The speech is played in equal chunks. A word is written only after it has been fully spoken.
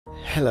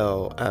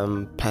Hello,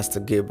 I'm Pastor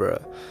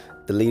Gabriel,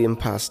 the leading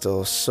pastor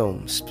of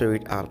SOM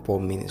Spirit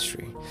Outpour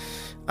Ministry.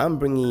 I'm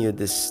bringing you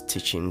these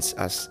teachings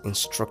as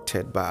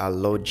instructed by our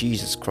Lord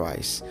Jesus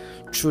Christ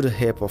through the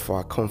help of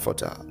our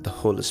Comforter, the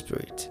Holy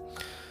Spirit.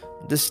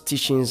 These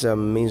teachings are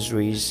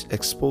mysteries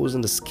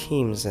exposing the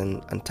schemes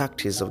and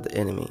tactics of the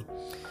enemy.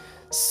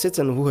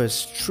 Satan, who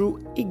has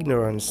through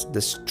ignorance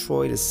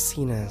destroyed the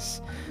sinners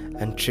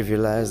and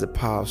trivialized the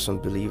power of some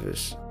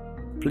believers.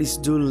 Please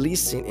do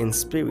listen in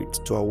spirit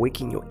to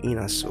awaken your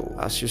inner soul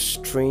as you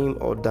stream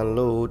or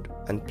download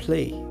and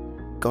play.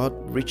 God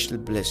richly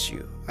bless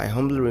you. I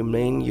humbly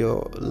remain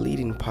your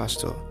leading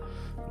pastor,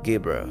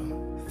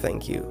 Gabriel.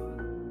 Thank you.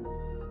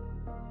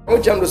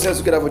 We'll jam ourselves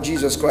together for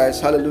Jesus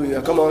Christ.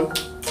 Hallelujah. Come on.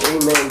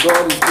 Amen.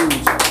 God is good.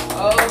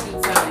 All the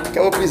time.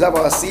 Can we please have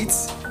our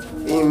seats?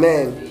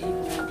 Amen.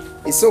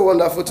 It's so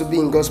wonderful to be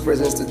in God's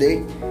presence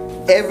today.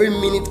 Every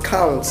minute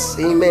counts.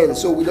 Amen.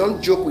 So we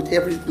don't joke with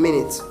every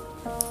minute.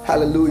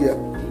 Hallelujah.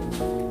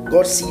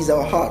 God sees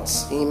our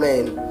hearts.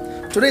 Amen.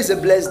 Today is a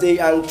blessed day,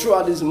 and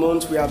throughout this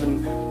month we have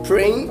been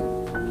praying.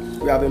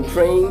 And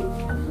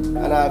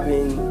I've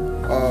been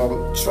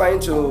trying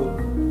to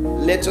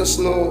let us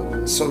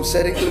know some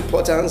certain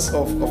importance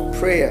of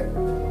prayer.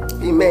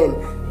 Amen.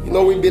 You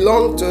know, we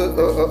belong to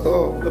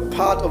a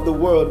part of the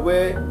world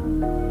where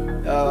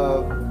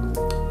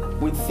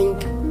we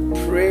think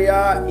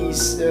prayer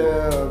is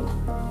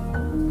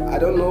I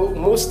don't know,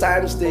 most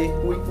times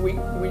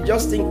we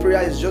just think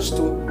prayer is just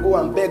to go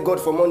and beg God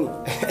for money.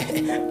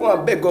 Go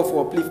and beg God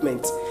for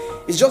upliftment.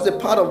 It's just a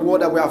part of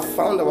what that we have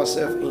found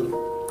ourselves in.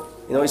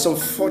 You know, it's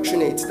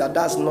unfortunate that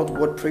that's not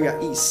what prayer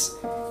is.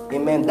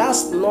 Amen.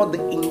 That's not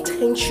the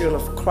intention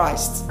of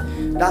Christ.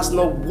 That's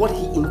not what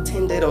He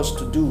intended us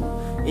to do.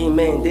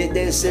 Amen.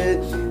 There's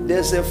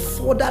a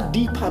further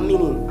deeper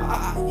meaning.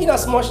 In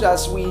as much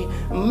as we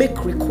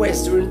make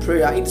requests during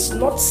prayer, it's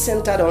not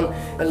centered on,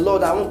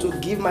 Lord, I want to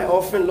give my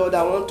offering. Lord,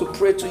 I want to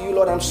pray to you.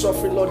 Lord, I'm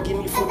suffering. Lord, give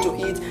me food to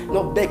eat.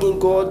 Not begging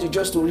God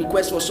just to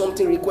request for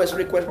something, request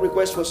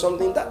for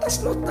something. That's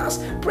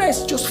prayer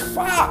is just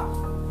far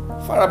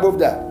above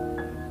that.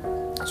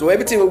 So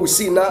everything we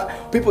see now,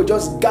 people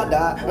just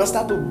gather and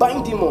start to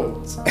bind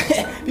demons.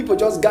 People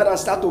just gather and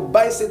start to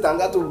bind Satan.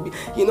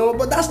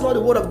 But that's not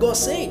the word of God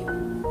saying.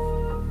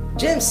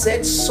 James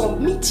said,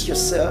 submit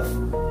yourself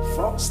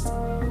first.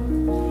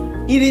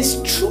 It is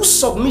through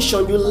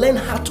submission you learn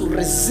how to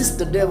resist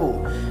the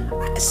devil.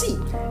 See,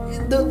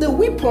 the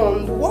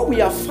weapon, what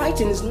we are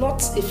fighting is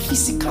not a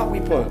physical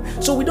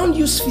weapon. So we don't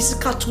use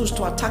physical tools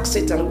to attack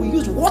Satan. We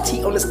use what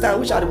he understands,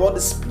 which are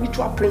the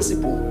spiritual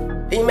principle.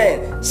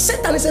 Amen.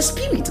 Satan is a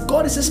spirit.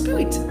 God is a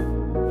spirit.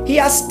 He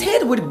has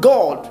stayed with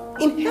God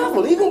in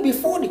heaven even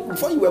before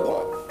you were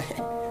born.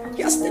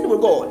 He has stayed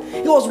with God.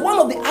 He was one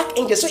of the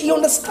archangels, so he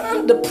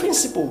understands the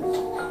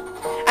principle.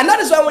 And that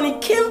is why when he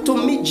came to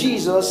meet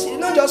Jesus, he did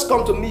not just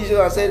come to meet Jesus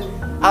and said,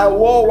 I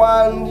wore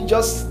one,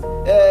 just,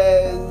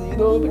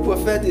 people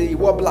felt he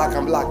wore black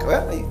and black.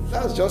 Well,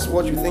 that's just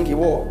what you think he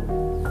wore.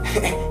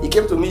 He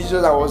came to meet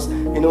Jesus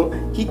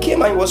and he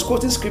came and he was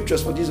quoting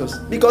scriptures for Jesus.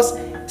 Because,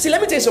 see,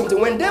 let me tell you something.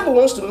 When the devil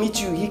wants to meet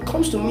you, he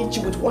comes to meet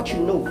you with what you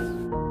know.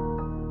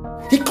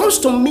 He comes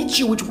to meet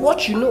you with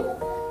what you know.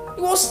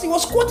 He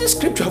was quoting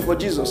scripture for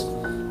Jesus.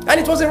 And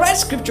it was the right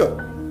scripture.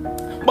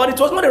 But it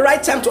was not the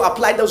right time to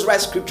apply those right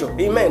scripture.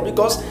 Amen.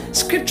 Because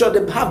scripture, they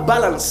have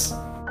balance.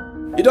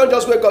 You don't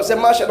just wake up and say,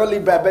 man shall not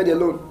live by bread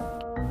alone.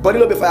 But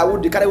before I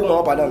would, they carry woman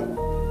up and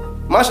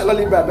down. Man shall not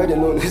live by bread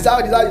alone. Is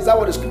that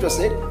what the scripture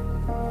said?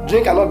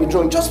 Drink cannot be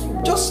drunk. Just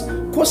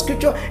quote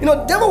scripture.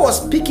 Devil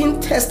was picking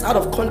text out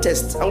of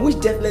context, and which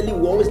definitely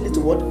will always lead to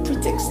what?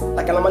 Pretext,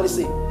 like I normally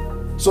say.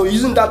 So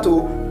using that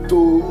to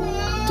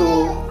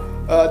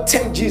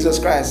tempt Jesus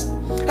Christ.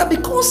 And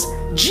because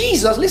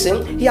Jesus,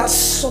 listen, he has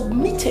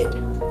submitted.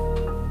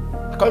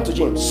 According to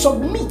James,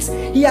 submit.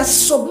 He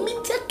has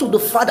submitted to the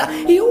Father.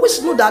 He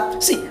always knew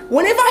that. See,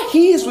 whenever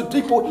he is with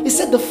people, he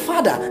said the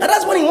Father. And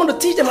that's when he wanted to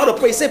teach them how to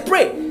pray. He said,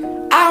 pray,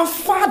 our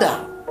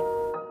Father.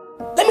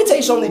 Let me tell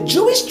you something.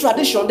 Jewish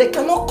tradition, they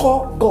cannot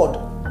call God.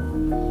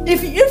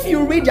 If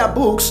you read their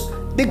books,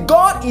 the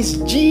God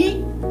is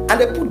G and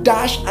they put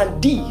dash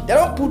and D. They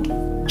don't put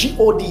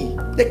G-O-D.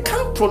 They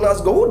can't pronounce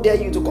God. Who dare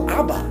you to call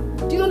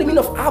Abba? Do you know the meaning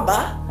of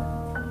Abba?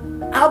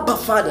 Abba,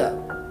 Father.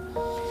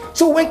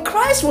 So when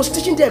Christ was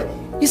teaching them,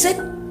 he said,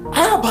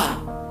 Abba,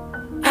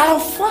 our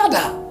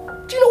Father.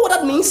 Do you know what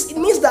that means? It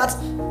means that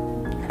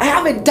I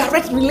have a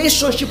direct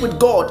relationship with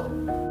God.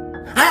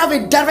 I have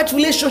a direct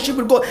relationship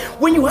with God.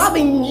 When you have a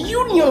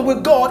union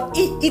with God,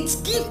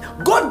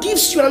 God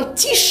gives you and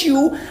teach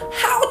you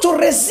how to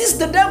resist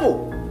the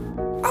devil.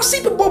 I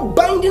see people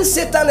binding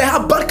Satan, they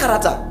have bad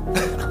character.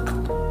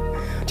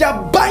 They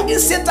are binding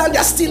Satan, they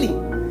are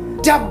stealing.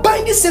 They are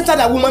binding Satan,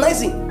 they are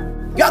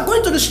womanizing. You are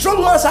going to the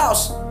strong man's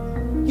house.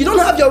 You don't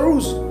have your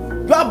rules.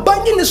 You are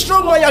binding the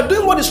strong man, you are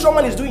doing what the strong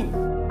man is doing.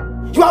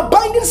 You are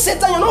binding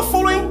Satan, you are not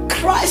following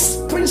Christ's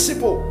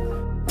principle.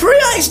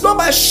 Prayer is not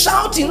by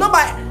shouting, not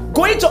by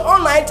going to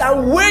all night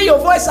and wear your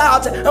voice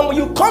out, and when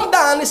you come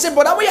down, they say,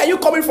 brother, where are you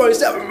coming from? You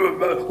say,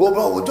 oh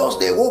bro, we just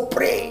there, go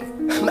pray.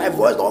 My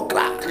voice don't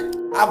crack.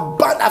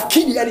 I've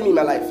killed the enemy in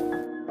my life.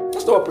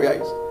 That's not what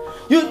prayer is.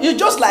 You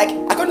just like,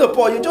 according to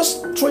Paul, you're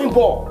just throwing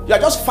ball. You are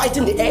just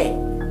fighting the air.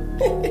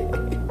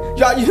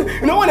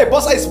 You know when a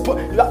boxer is,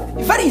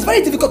 it's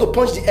very difficult to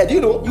punch the air. Do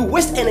you know? You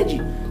waste energy.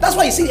 That's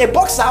why you see a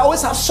boxer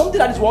always have something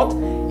that is what?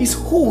 Is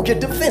hook, a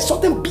defense,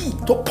 something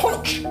big to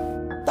punch.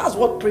 That's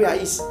what prayer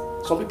is.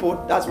 Some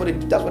people, that's what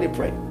they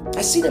pray.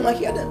 I see them, I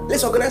hear them.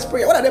 Let's organize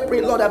prayer. What are they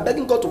praying? Lord, they're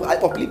begging God to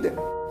uplift them.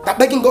 They're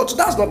begging God to,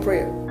 that's not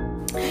prayer.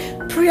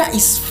 Prayer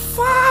is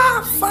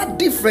far, far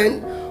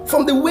different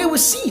from the way we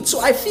see it. So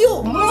I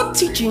feel more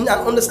teaching and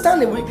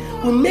understanding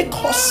will make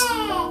us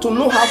to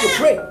know how to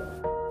pray.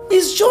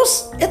 It's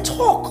just a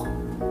talk,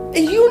 a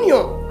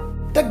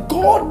union that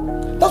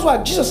God, that's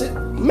why Jesus said,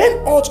 men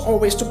ought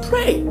always to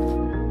pray.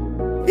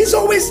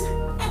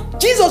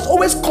 Jesus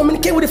always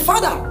communicated with the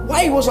Father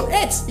while he was on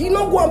earth. He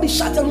not go and be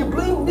shouting and be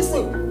blowing this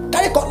thing,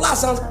 carry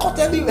cutlass and cut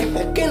every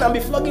cane and be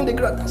flogging the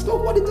ground. That's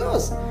not what he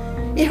does.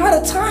 He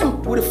had a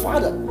time with the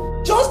Father.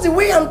 Just the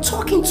way I'm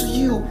talking to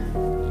you,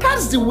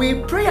 that's the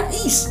way prayer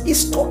is.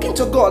 It's talking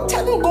to God,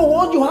 telling God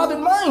what you have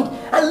in mind,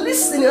 and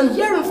listening and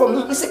hearing from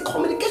Him. It's a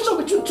communication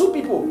between two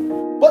people,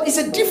 but it's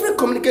a different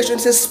communication.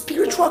 It's a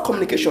spiritual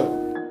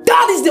communication.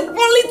 That is the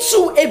only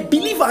tool a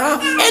believer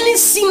have. Any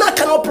sinner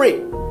cannot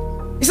pray.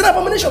 It's an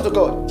abomination to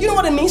God. Do you know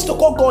what it means to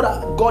call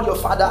God your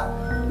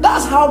Father?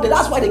 That's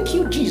why they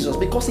killed Jesus,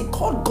 because he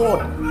called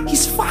God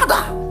his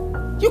Father.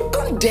 You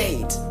can't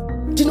dare it.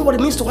 Do you know what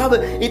it means to have a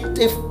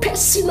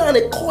personal and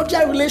a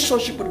cordial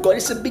relationship with God?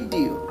 It's a big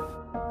deal.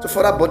 To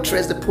further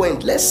buttress the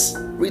point, let's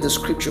read the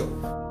scripture.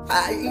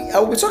 I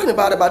will be talking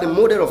about the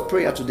model of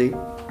prayer today,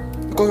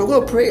 because we're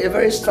going to pray a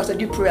very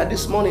strategic prayer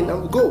this morning, and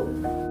we'll go.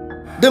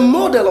 The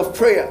model of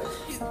prayer.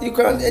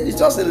 It's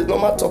just a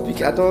normal topic.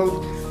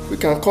 We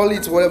can call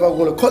it whatever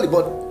we want to call it,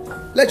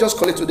 but let's just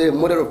call it today a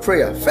model of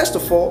prayer. First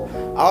of all,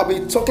 I'll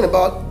be talking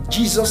about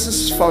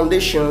Jesus'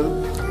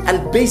 foundation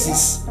and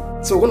basis.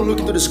 So we're going to look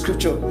into the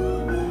scripture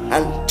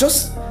and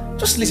just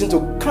listen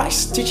to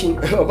Christ teaching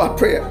about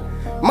prayer.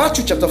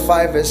 Matthew chapter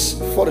 5 verse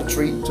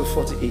 43 to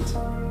 48.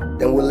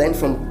 Then we'll learn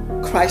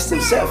from Christ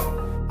himself.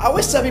 I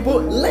always tell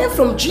people, learn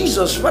from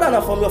Jesus rather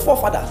than from your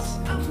forefathers.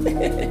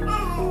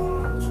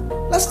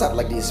 Let's start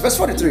like this. Verse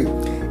 43.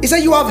 He said,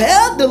 you have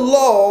heard the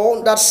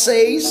law that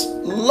says,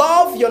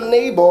 love your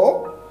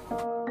neighbor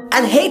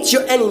and hate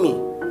your enemy.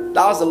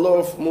 That was the law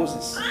of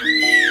Moses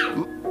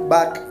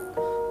back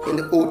in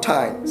the old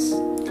times.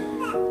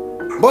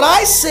 But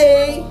I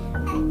say,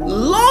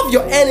 love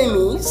your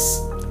enemies,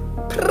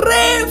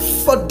 pray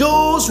for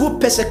those who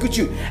persecute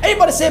you.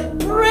 Everybody say,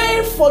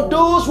 pray for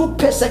those who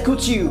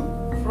persecute you.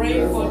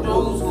 Pray for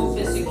those who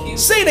persecute you.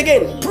 Say it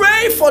again.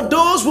 Pray for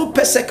those who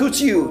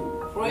persecute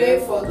you. Pray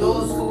for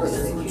those who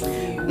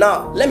persecute you.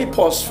 Now, let me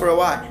pause for a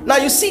while. Now,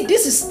 you see,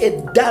 this is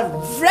a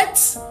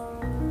direct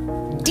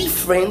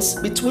difference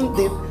between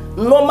the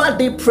normal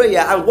day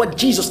prayer and what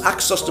Jesus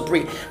asks us to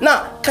pray.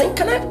 Now, can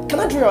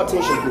I draw your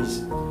attention, please?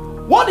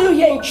 What do you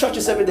hear in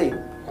churches every day?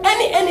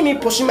 Any enemy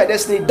pursuing my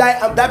destiny, die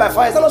by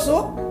fire. Is that not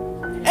so?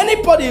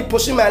 Anybody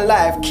pursuing my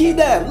life, kill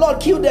them. Lord,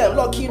 kill them.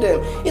 Lord, kill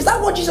them. Is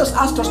that what Jesus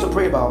asked us to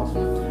pray about?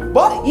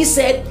 But he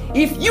said,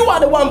 if you are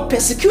the one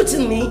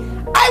persecuting me,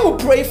 I will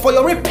pray for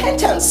your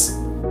repentance.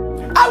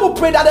 I will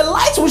pray that the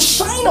light will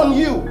shine on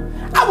you.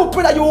 I will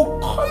pray that you will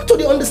come to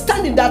the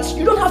understanding that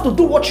you don't have to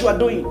do what you are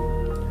doing.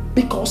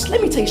 Because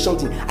let me tell you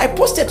something. I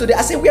posted today,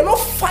 I said we are not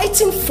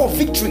fighting for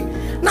victory.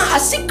 Now I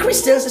see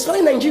Christians,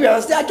 especially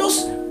Nigerians, they are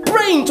just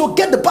praying to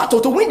get the battle,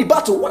 to win the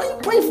battle. What are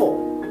you praying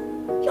for?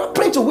 You're not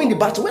praying to win the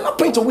battle. We're not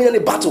praying to win any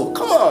battle.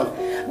 Come on.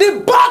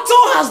 The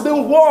battle has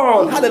been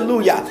won.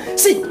 Hallelujah.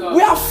 See,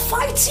 we are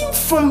fighting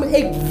from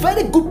a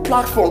very good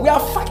platform. We are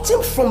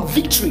fighting from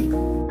victory.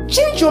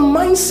 Change your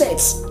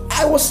mindsets.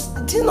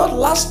 Did not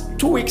last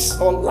 2 weeks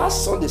or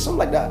last Sunday, something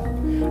like that.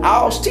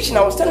 I was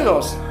telling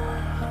us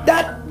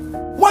that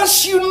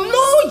once you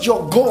know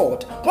your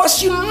God,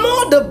 once you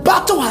know the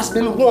battle has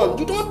been won,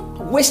 you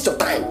don't waste your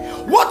time.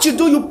 What you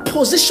do, you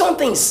position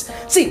things.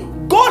 See,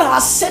 God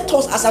has set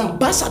us as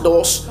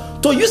ambassadors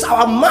to use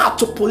our mouth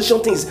to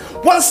position things.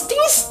 Once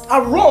things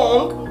are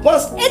wrong,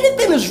 once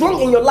anything is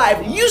wrong in your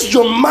life, use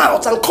your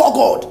mouth and call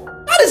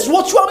God. That is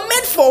what you are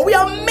made for. We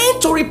are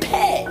meant to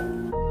repair.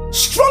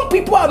 Strong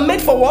people are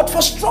made for what?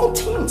 For strong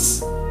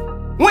things.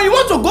 When you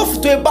want to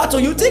go to a battle,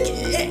 you think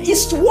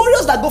it's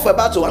warriors that go for a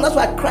battle. And that's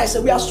why Christ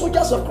said we are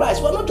soldiers of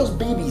Christ. We are not just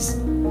babies.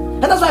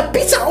 And that's why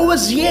Peter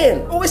always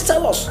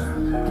tell us,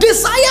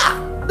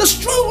 desire the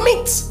strong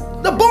meat,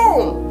 the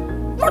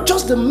bone, not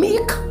just the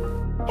milk.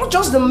 Not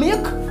just the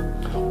milk.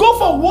 Go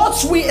for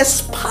what will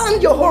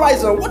expand your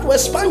horizon, what will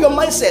expand your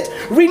mindset.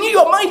 Renew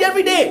your mind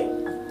every day.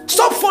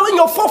 Stop following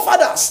your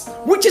forefathers.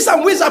 Witches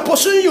and wizards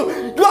pursuing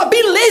you. You are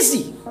being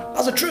lazy.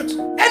 That's the truth.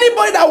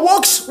 Anybody that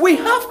works will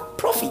have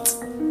profit.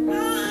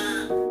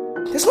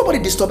 There's nobody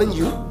disturbing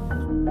you.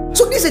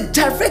 So there's a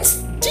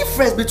direct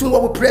difference between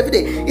what we pray every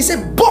day. It's a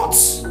but.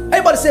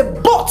 Everybody say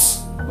but.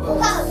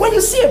 When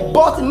you see a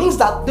but, it means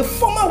that the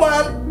former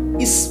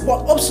one is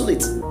what?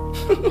 Obsolete.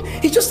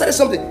 He just started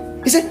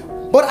something. He said,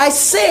 But I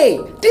say,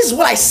 this is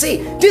what I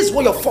say. This is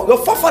what your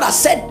forefather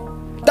said,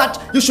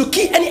 that you should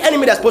kill any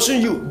enemy that's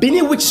pursuing you,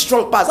 beneath which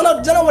strong pass. Do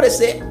you know what they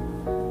say?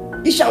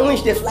 He shall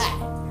winch they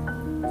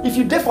fly. If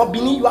you dare for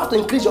Benin, you have to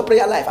increase your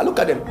prayer life. I look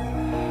at them.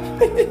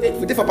 If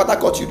you dare for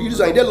Patakot, you use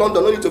in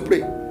London, no need to pray.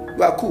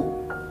 You are cool.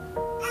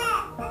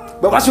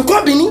 But once you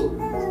come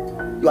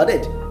Benin, you are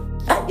dead.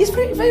 It's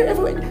very, very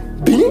everywhere.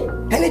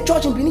 Benin, any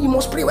church in Benin, you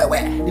must pray. Where?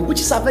 The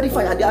witches are very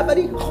fire. They are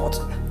very hot.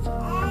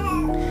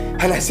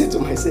 And I said to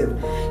myself,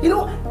 you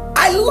know,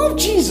 I love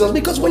Jesus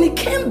because when he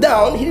came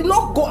down, he did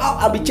not go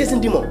out and be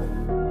chasing demons.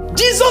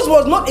 Jesus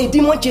was not a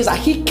demon chaser.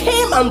 He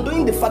came and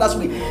doing the Father's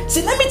will.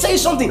 See, let me tell you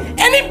something.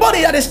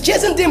 Anybody that is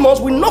chasing demons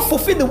will not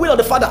fulfill the will of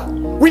the Father.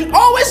 Will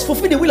always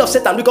fulfill the will of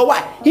Satan. Because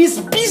why? He's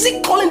busy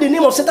calling the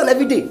name of Satan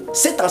every day.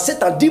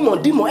 Satan,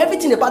 demon.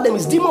 Everything about them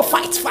is demon,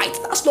 fight.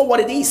 That's not what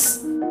it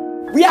is.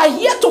 We are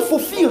here to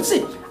fulfill.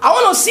 See, I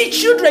want to see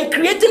children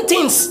creating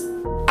things.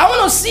 I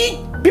want to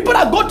see people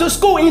that go to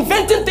school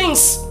inventing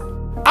things.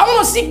 I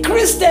want to see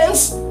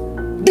Christians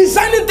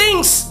designing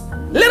things.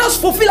 Let us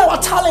fulfill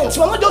our talents.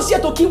 We are not just here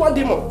to kill one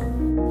demon.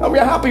 And we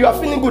are happy, you are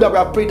feeling good that we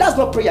are praying. That's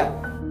not prayer.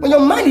 When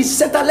your mind is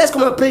centered, let's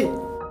come and pray.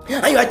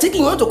 And you are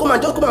thinking you want to come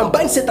and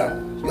bind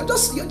Satan. You're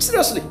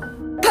seriously.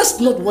 That's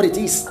not what it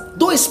is.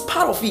 Though it's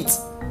part of it.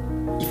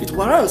 If it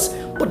warrants.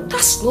 But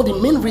that's not the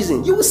main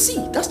reason. You will see.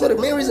 That's not the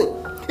main reason.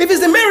 If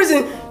it's the main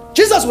reason,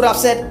 Jesus would have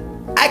said,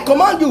 I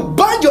command you,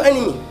 bind your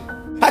enemy.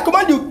 I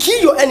command you,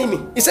 kill your enemy.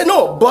 He said,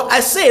 no, but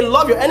I say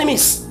love your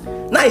enemies.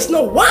 Now it's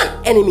not one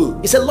enemy.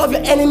 He said love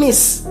your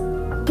enemies.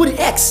 Put the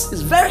X.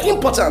 It's very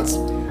important.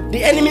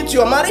 The enemy to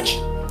your marriage,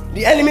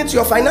 the enemy to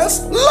your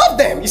finance, love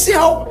them. You see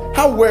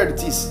how weird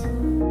it is.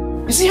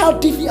 You see how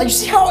difficult, you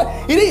see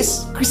how it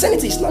is.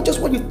 Christianity is not just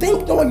what you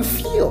think, not what you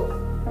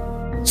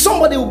feel.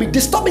 Somebody will be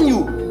disturbing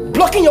you,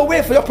 blocking your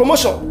way for your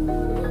promotion.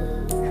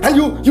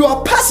 And you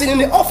are passing in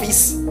the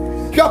office.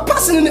 You are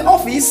passing in the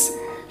office.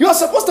 You are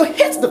supposed to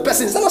hate the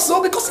person. It's not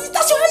so because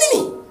that's your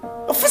enemy.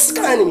 A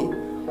physical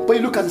enemy. But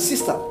you look at the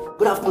sister.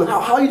 Good afternoon.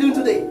 How are you doing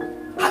today?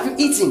 Have you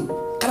eaten?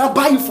 Can I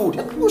buy you food?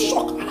 And people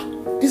shock.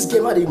 This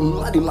game are they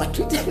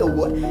maltreated or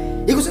what?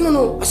 He goes,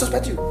 no, I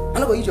suspect you.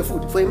 I'm not going to eat your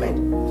food for a man.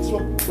 You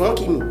won't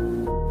kill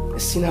me. The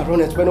sinner run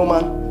it when no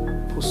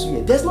man pursue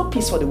it. There's no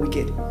peace for the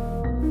wicked.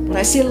 But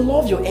I say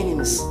love your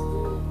enemies.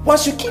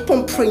 Once you keep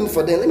on praying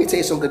for them, let me tell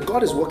you something.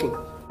 God is working.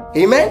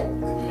 Amen?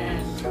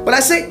 But I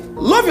say,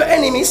 love your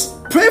enemies,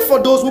 pray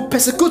for those who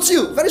persecute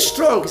you. Very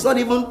strong. It's not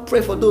even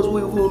pray for those who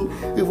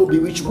even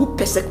bewitch you.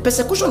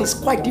 Persecution is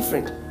quite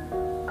different.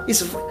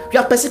 We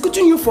are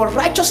persecuting you for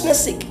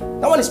righteousness' sake.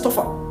 That one is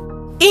tougher.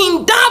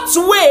 In that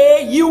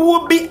way, you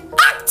will be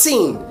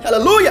acting,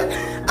 hallelujah,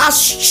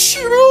 as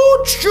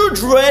true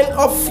children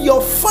of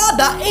your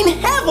Father in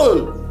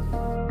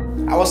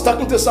heaven. I was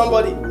talking to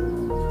somebody.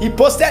 He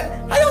posted,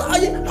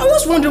 I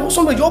was wondering,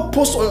 somebody just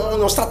post on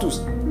your status.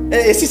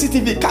 A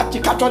CCTV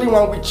capturing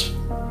one witch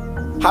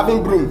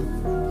having broom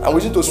and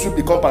wishing to sweep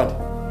the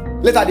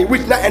compound. Later the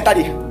witch now enter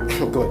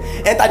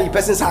the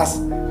person's house,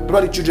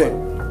 brought the children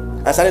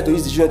and started to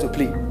use the children to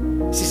play.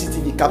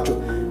 CCTV capture.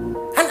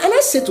 And I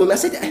said to him, I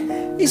said,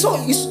 it's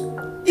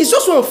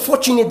just so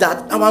unfortunate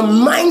that our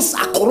minds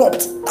are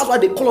corrupt. That's why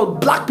they call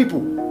us black people.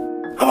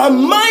 Our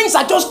minds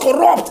are just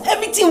corrupt.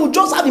 Everything we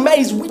just have in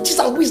mind is witches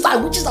and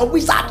wizards.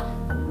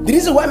 The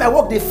reason why my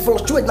work they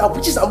fluctuate now,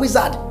 witches and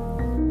wizards.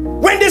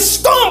 When the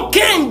storm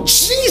came,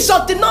 Jesus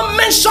did not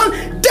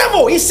mention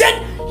devil. He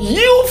said,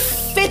 you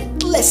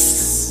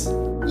faithless.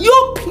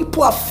 You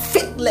people are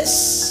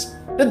faithless.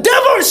 The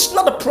devil is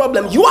not the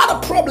problem. You are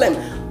the problem.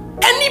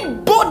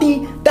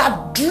 Anybody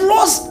that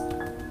draws,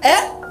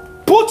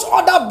 puts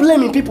other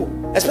blame in people,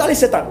 especially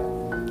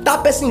Satan,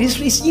 that person is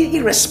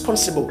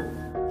irresponsible.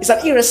 He's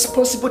an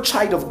irresponsible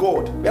child of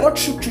God. We are not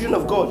true children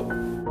of God.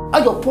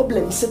 All your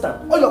problem is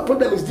Satan. All your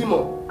problem is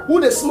demon. Who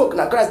they smoke,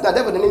 now Christ, now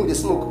devil the name they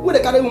smoke. Who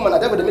they carry woman, now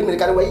devil the name they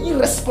carry. We're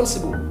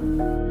irresponsible.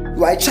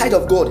 You are a child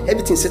of God.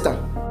 Everything Satan.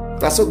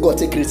 That's how God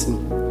created me.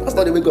 That's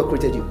not the way God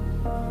created you.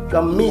 You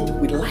are made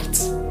with light.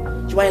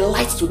 You are a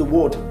light to the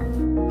world.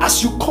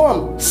 As you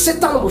come,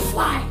 Satan will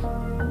fly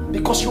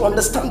because you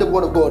understand the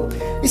word of God.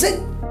 He said,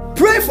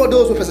 pray for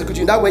those who persecute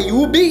you. That way you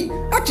will be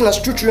acting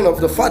as true children of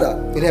the Father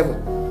in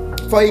heaven.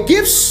 For he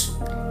gives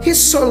his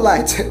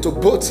sunlight to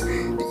both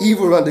the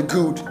evil and the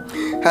good,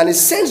 and he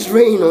sends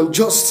rain on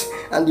just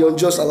and the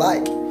unjust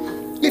alike.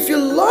 If you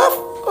love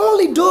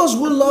only those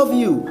who love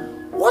you,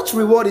 what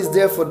reward is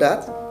there for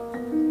that?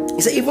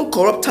 He said, even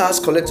corrupt tax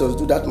collectors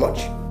do that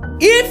much.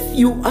 If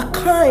you are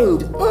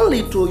kind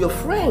only to your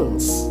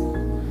friends,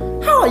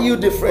 how are you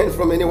different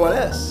from anyone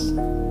else?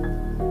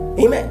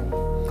 Amen.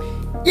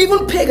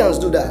 Even pagans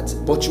do that,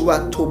 but you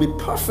are to be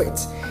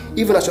perfect,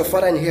 even as your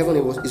Father in heaven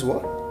is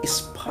what?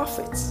 Is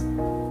perfect.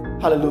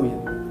 Hallelujah.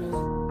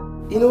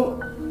 You know,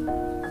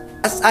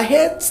 as I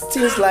heard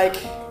things like,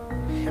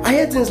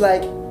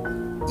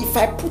 if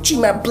I put you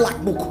in my black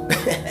book,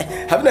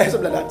 have you not heard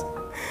something like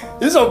that?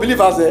 This is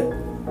unbelievers there.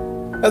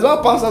 There's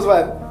one pastor's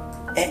wife.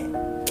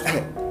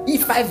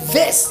 If I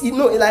verse, you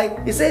know,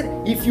 like he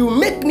said, if you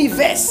make me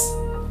verse,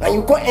 And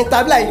you can't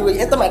enter, like you will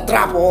enter my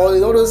trap or all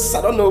those,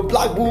 I don't know,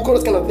 black book, all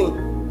those kind of thing.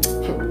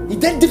 It's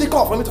very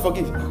difficult for me to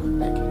forgive.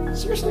 Like,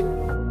 seriously.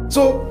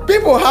 So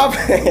people have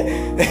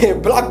a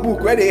black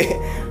book where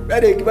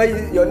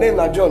your name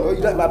is John. Oh,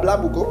 you like my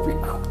black book?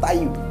 Oh, tie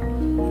you.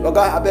 Okay,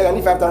 I beg, and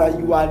if after that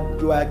you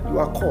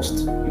are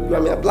cursed. You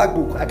are in a black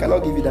book. I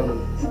cannot give you that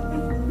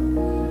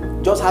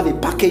money. Just have a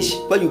package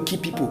where you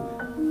keep people.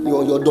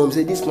 Your dome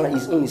say this man,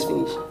 his own is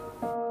finished.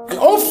 An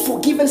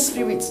unforgiving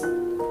spirit.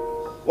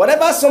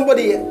 Whatever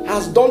somebody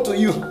has done to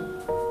you,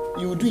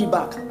 you will do it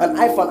back. An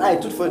eye for an eye,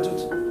 tooth for a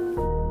tooth.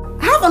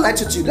 Have an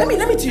attitude. Let me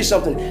tell you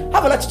something.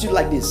 Have an attitude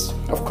like this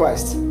of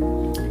Christ.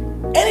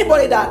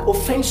 Anybody that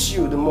offends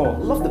you the more,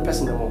 love the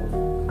person the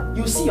more.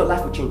 You see your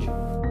life will change.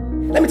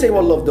 Let me tell you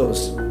what love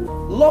does.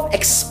 Love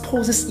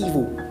exposes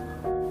evil.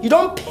 You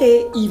don't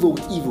pay evil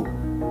with evil.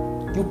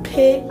 You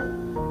pay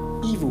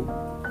evil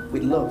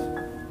with love.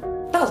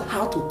 That's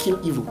how to kill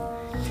evil.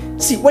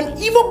 See, when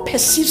evil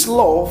perceives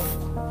love,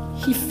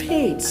 he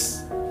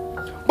fades.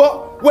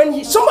 But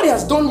when somebody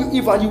has done you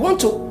evil and you want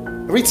to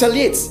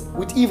retaliate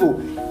with evil,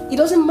 it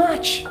doesn't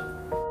match.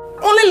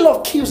 Only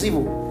love kills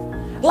evil.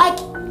 Like,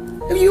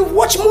 if you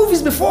watch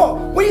movies before,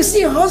 when you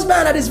see a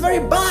husband that is very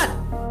bad,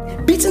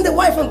 beating the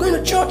wife and going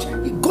to church,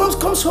 he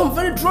comes home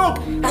very drunk,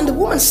 and the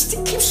woman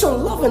still keeps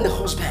on loving the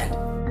husband.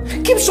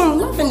 Keeps on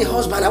loving the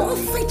husband. And one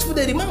faithful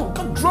day, the man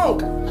got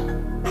drunk.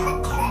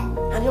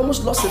 And he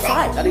almost lost a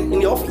fight in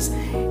the office.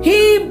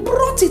 He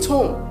brought it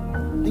home.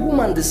 The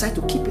woman decided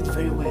to keep it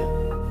very well.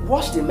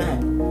 Washed the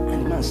man,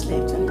 and the man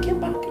slept. And he came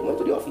back and went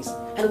to the office.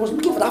 And he was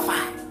looking for that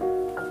fire.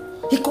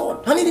 He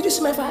called, honey, did you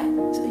see my fire?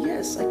 He said,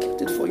 yes, I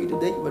kept it for you the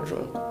day you were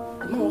drunk.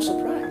 The man was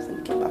surprised and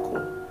he came back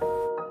home.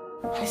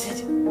 I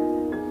said,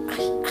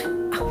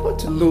 I want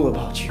to know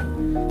about you.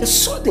 There's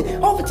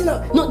something, all the thing.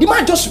 No, the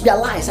man just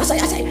realized. I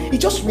said, he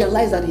just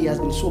realized that he has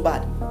been so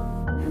bad.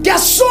 There are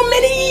so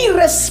many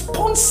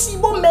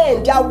irresponsible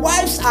men. Their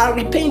wives are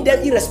repaying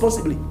them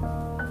irresponsibly.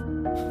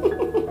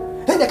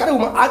 Then they carry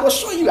woman. I go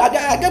show you. I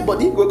get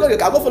body. I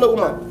go follow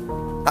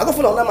woman. I go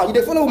follow another man.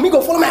 You follow me.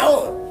 Go follow my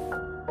own.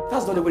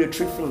 That's not the way to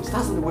treat things.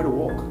 That's not the way to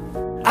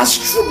walk. As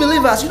true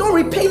believers, you don't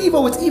repay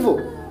evil with evil.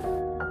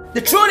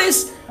 The truth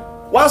is,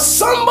 when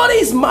somebody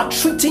is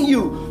maltreating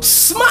you,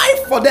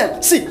 smile for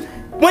them. See,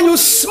 when you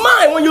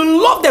smile, when you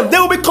love them, they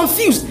will be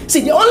confused.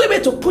 See, the only way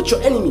to put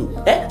your enemy,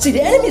 see,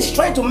 the enemy is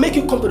trying to make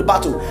you come to the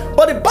battle.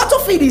 But the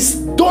battlefield is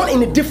done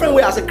in a different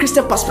way as a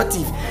Christian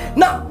perspective.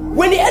 Now,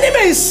 when the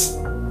enemy is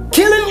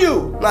killing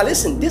you, now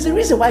listen, there's a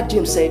reason why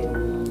James said,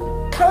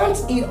 count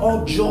it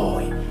all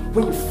joy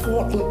when you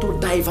fall into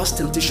diverse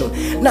temptation.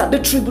 Now, the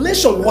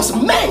tribulation was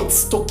meant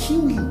to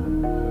kill you,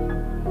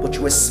 but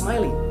you were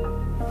smiling.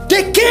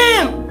 They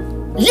came.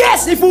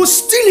 Yes, if you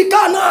steal the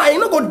car now, you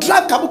not go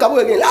drive kabu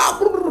again.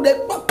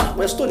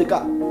 They stole the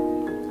car.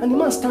 And the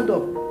man stand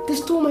up. They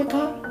stole my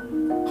car.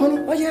 Honey,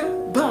 oh yeah,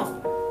 bath.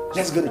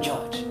 Let's go to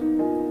church.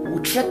 We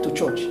trek to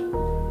church.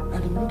 And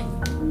I'm looking.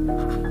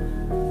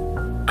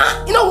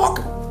 You know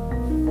what?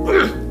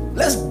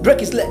 Let's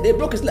break his leg. They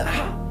broke his leg.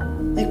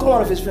 He called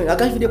one of his friends. I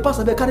got if they pass,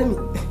 they carry me.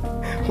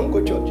 Won't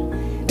go church.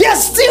 They are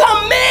still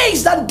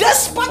amazed that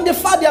despite the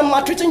fact they are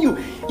maltreating you,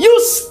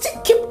 you still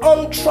keep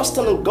on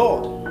trusting in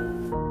God.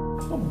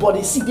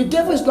 But see, the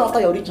devil is not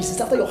after your riches, it's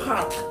after your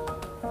heart.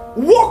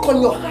 Walk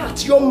on your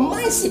heart, your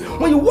mind. See,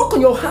 when you walk on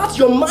your heart,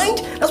 your mind,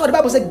 that's why the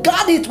Bible says,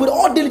 guard it with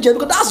all diligence,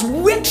 because that's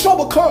where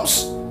trouble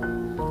comes.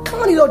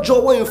 Can't you not joy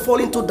when you fall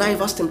into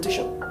diverse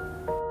temptation?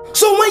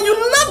 So when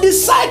you not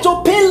decide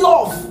to pay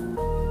love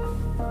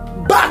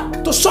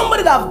back to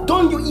somebody that have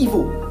done you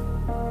evil,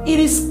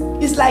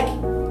 it's like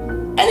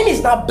enemy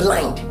is not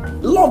blind.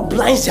 Love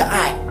blinds your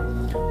eye.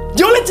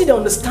 The only thing they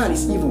understand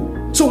is evil.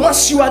 So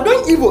once you are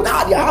doing evil,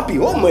 they're happy.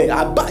 Oh my,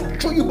 I back,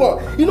 show you born.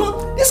 You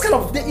know, this kind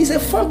of is a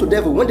fun to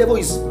devil. When devil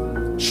is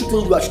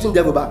shooting you, are shooting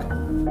devil back.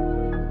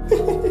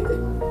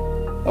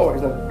 Oh,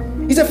 it's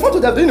not. It's a fun to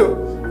devil, you know.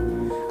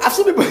 I've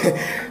seen people,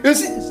 you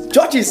see,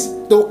 churches,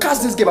 they will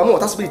cast this game. I'm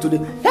not spirit today.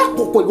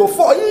 Go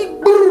for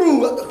it,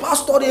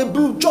 pastor, they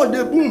boom, church,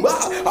 they boom.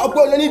 I'll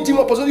go any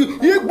demon person,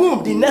 you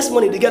boom. The next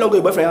morning, they get on go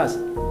boyfriend house.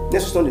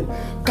 Next Sunday,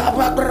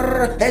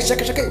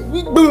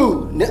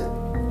 boom.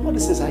 All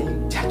these things are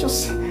you.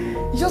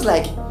 It's just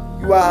like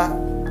you are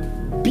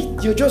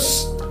beat.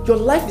 Your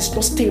life is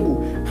not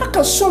stable. How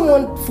can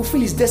someone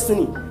fulfill his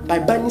destiny by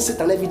binding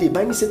Satan every day,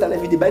 binding Satan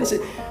every day, binding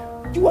Satan?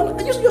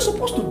 You're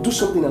supposed to do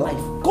something in life.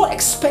 God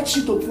expects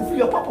you to fulfill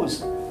your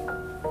purpose.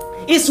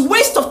 It's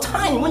waste of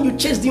time when you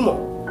chase demon.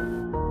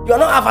 You are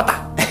not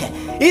Avatar.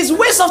 It's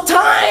waste of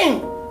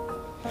time.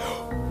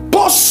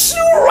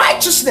 Pursue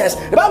righteousness.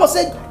 The Bible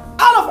said,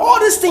 out of all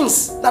these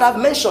things that I've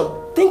mentioned,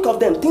 think of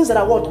them, things that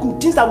are what good,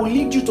 things that will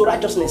lead you to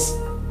righteousness.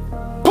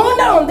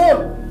 Ponder on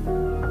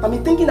them. I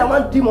mean, thinking that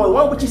one demon,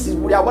 one witch is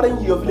we are bothering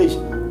your village.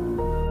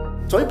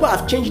 So people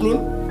have changed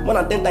name more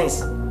than 10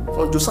 times,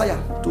 from Josiah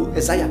to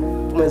Isaiah,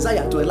 from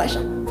Isaiah to Elisha,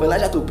 from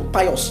Elijah to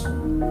Pious.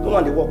 Don't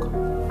want to walk.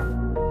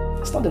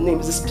 It's not the name,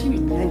 it's the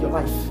spirit behind your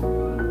life.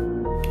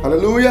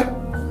 Hallelujah.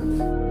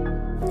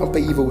 Don't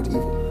pay evil with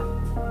evil.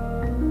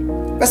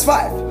 Verse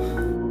 5.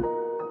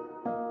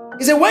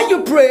 He said, when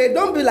you pray,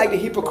 don't be like the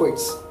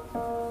hypocrites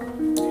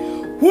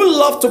who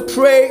love to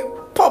pray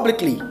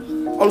publicly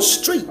on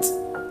street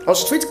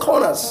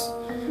corners,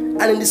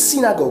 and in the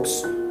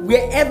synagogues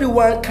where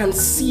everyone can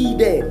see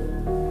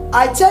them.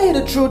 I tell you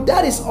the truth,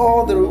 that is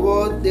all the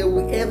reward they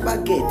will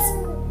ever get.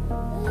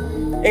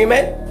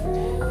 Amen.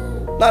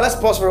 Now let's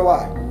pause for a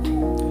while.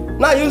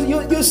 Now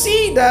you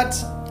see that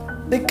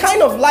the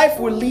kind of life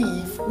we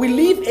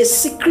live a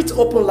secret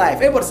open life.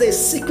 Everybody say a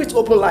secret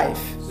open life.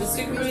 The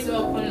secret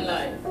open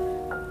life.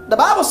 The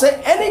Bible says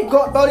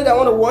anybody that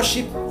want to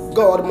worship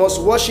God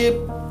must worship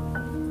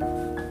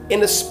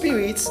in the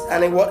spirit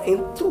and in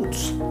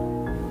truth.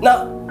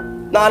 Now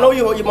I know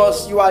you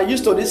are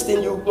used to this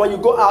thing. When you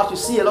go out, you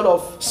see a lot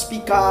of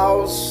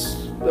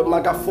speakers, the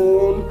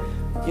microphone.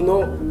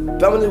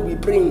 Family will be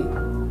praying.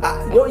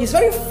 It's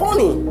very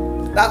funny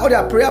that all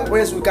their prayer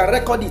points we can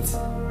record it.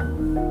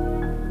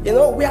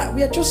 We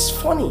are just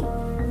funny.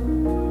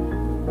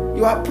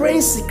 You are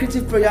praying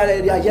secretive prayer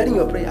and they are hearing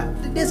your prayer.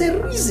 There's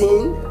a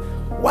reason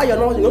why you're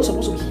not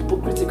supposed to be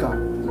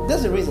hypocritical.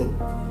 There's a reason.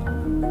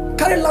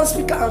 Carry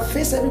loudspeaker and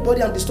face everybody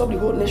and disturb the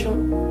whole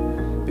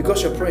nation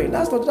because you're praying.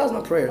 That's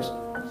not prayers.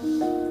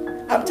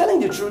 I'm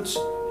telling you the truth.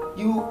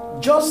 You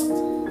just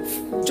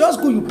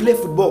go you play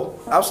football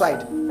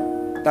outside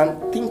than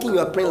thinking you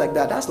are praying like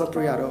that. That's not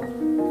prayer at all.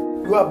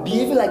 You are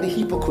behaving like the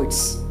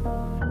hypocrites.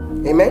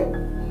 Amen.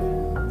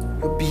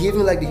 You're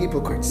behaving like the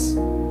hypocrites.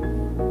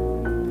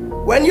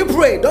 When you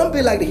pray, don't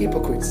be like the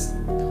hypocrites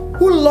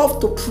who love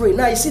to pray.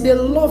 Now you see, they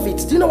love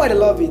it. Do you know why they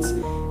love it?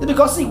 It's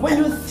because when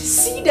you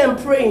see them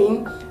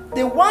praying,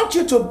 they want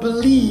you to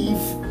believe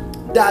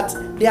that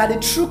they are the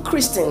true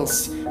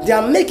Christians. They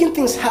are making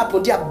things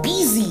happen. They are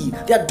busy.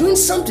 They are doing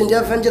something. They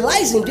are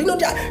evangelizing. You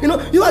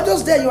are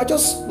just there. You are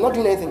just not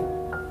doing anything.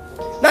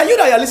 Now you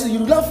that you are listening, you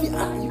do not feel.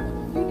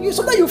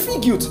 Sometimes you feel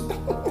guilt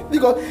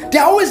because they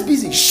are always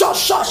busy. Shot.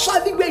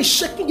 Everywhere is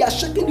shaking. They are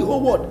shaking the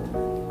whole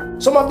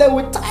world. Some of them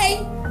will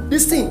tie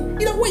this thing.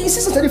 When you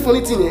see such a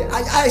funny thing,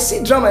 I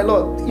see drama a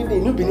lot. Even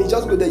in New Benin,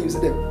 just go there, you see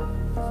them.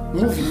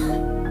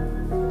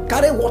 Movie.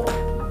 Carry water.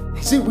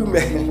 See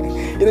women.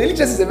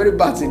 Illiteracy is a very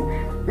bad thing.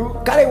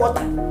 You carry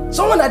water.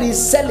 Someone that is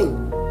selling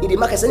in the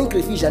market, selling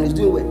crayfish and is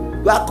doing well.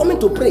 You are coming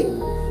to pray.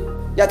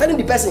 You are telling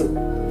the person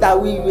that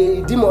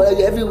we demon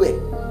everywhere.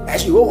 I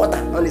should hold water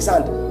on the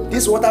sand.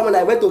 This water, when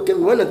I went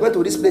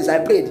to this place, I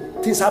prayed.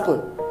 Things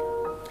happen.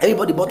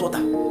 Everybody bought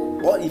water.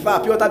 Or if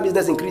our pure water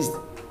business increased,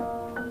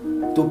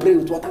 to pray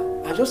with water.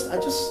 I just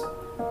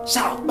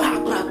shout back,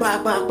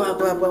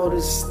 all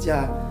this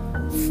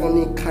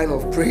funny kind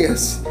of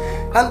prayers.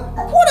 And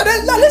what are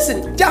they? Now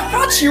listen, their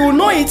hearts, you will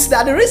know it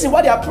that the reason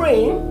why they are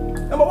praying,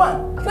 number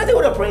one, can I tell you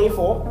what they're praying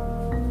for?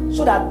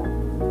 So that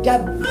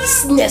their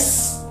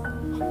business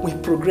will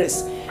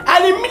progress.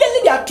 And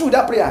immediately they are through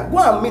that prayer. Go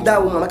and meet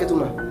that woman, market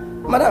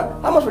woman.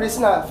 Madam, how much for this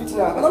now? 15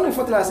 hours. I don't know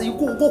 14 hours. I say, you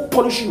go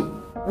punish you.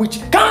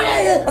 Which?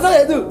 That's what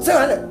I do. Say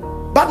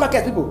bad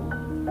market people.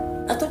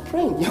 After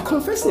praying, you're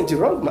confessing the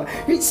wrong man.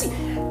 You see,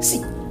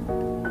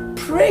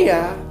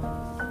 prayer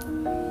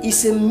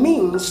is a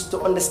means to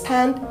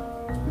understand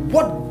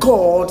what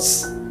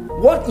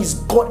is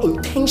God's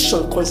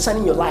intention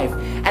concerning your life,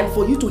 and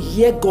for you to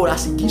hear God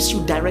as He gives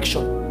you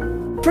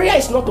direction. Prayer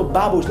is not to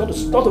babble,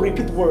 it's not to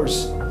repeat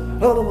words.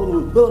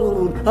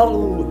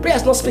 Prayer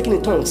is not speaking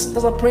in tongues.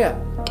 That's not prayer.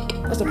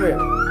 That's not prayer.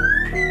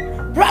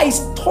 Prayer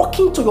is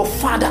talking to your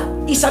father.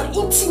 It's an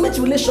intimate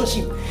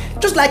relationship.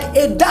 Just like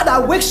a dad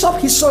that wakes up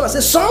his son and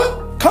says,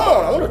 son, come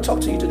on, I want to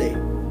talk to you today.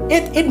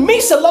 It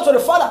means a lot to the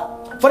father.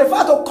 For the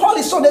father to call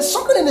his son, there's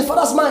something in the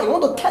father's mind. You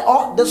want to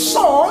or the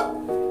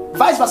son,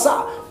 vice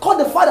versa, call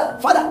the father,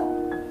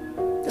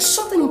 there's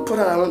something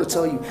important I want to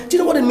tell you. Do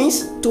you know what it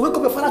means? To wake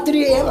up your father at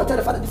 3 a.m. and tell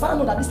the father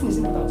know that this thing is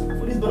important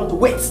for this brother to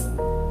wait.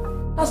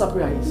 That's what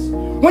prayer is.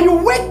 When you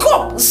wake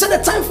up, set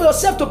a time for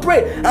yourself to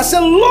pray and say,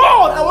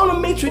 Lord, I want to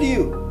meet with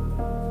you.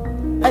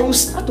 And you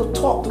start to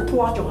talk, to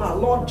pour out your heart.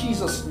 Lord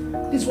Jesus,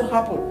 this is what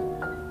happened.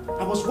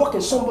 I was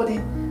walking, somebody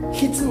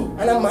hit me,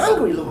 and I'm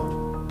angry,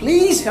 Lord.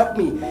 Please help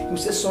me. You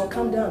say, son,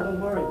 calm down, don't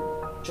worry.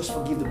 Just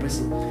forgive the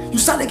person. You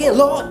start again,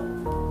 Lord,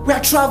 we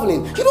are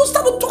traveling. You don't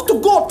start to talk to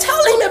God.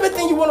 Tell Him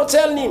everything you want to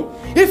tell Him.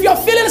 If you're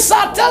feeling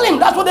sad, tell Him.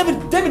 That's what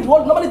David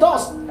nobody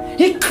does.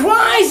 He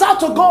cries out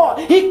to God.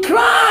 He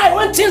cries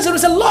when things are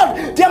said, Lord,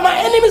 my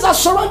enemies are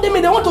surrounding me.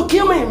 They want to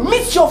kill me.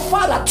 Meet your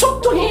father.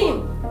 Talk to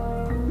him.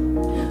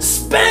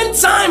 Spend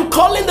time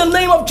calling the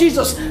name of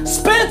Jesus.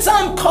 Spend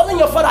time calling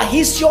your father.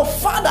 He's your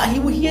father. He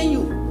will hear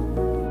you.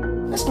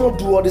 Let's not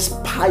do all this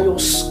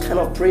pious kind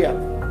of prayer.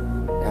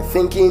 You're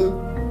thinking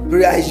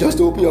prayer is just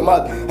to open your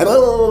mouth.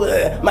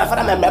 My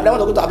father, I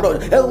want to go to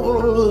abroad. Oh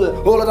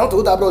Lord, I want to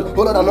go to abroad.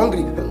 Oh Lord, I'm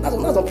hungry. That's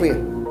not prayer.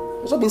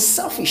 It's not being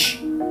selfish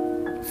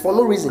for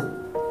no reason.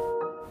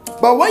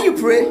 But when you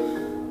pray,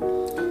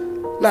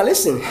 now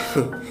listen,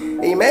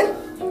 amen?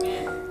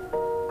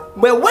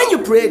 But when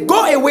you pray,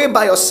 go away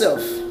by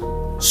yourself,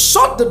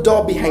 shut the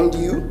door behind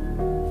you,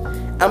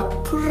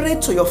 and pray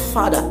to your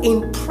father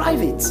in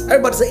private.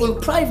 Everybody say in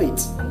private.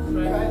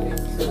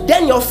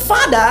 Then your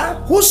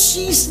father, who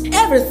sees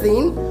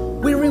everything,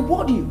 will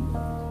reward you.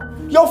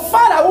 Your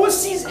Father who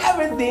sees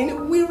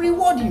everything will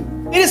reward you.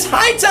 It is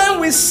high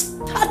time we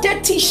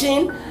started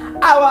teaching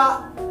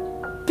our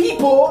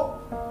people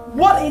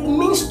what it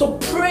means to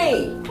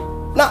pray.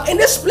 Now, in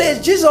this place,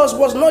 Jesus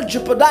was not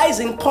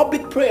jeopardizing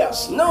public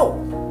prayers. No.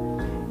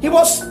 He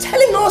was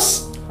telling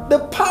us the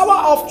power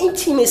of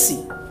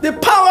intimacy. The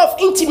power of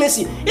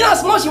intimacy. In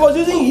as much he was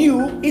using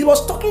you, he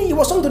was talking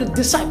to the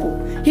disciple.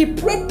 He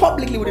prayed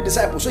publicly with the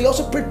disciples, so he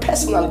also prayed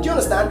personally. Do you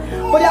understand?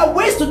 But there are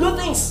ways to do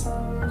things.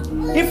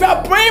 If you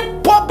are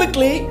praying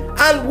publicly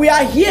and we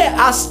are here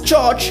as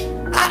church,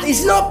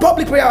 it's not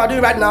public prayer we're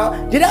doing right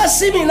now. Did I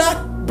see me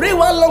now bring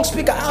one long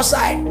speaker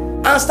outside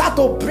and start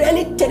to pray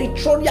any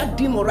territorial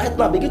demon right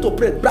now? Begin to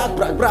pray, brag.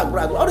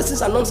 All these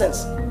things are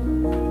nonsense.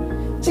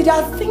 See, there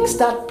are things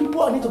that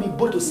people need to be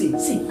bold to say.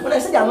 See, when I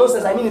say they are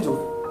nonsense, I mean it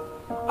too.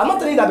 I'm not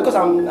telling you that because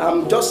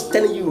I'm just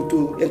telling you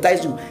to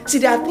entice you. See,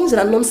 there are things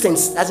that are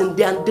nonsense, as in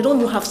they don't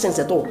even have sense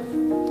at all.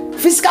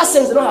 Physical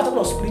sense, they don't have. Talking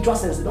about spiritual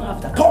sense, they don't have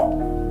it at all.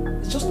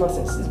 It's just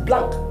nonsense. It's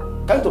blank.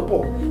 Coming to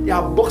Paul, they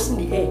are boxing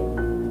the air.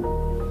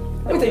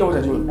 Let me tell you what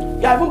they're doing.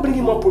 You are even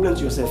bringing more problems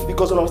to yourself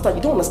because you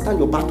don't understand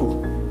your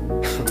battle.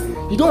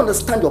 You don't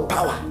understand your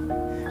power.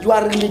 You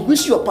are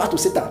relinquishing your power to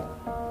Satan.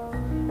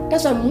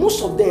 That's why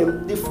most of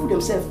them, they fool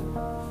themselves.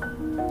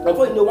 And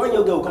before you know, one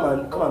young girl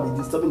will come and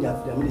be disturbing their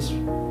ministry.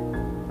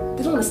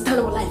 They don't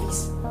understand what life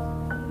is.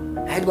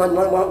 I had one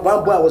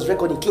boy I was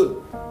recording came.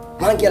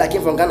 One girl that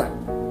came from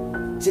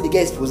Ghana. He said the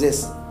girl is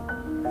possessed.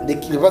 They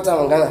brought her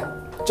from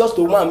Ghana just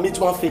to want to meet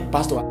one fake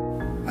pastor.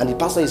 And the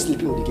pastor is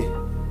sleeping with the girl.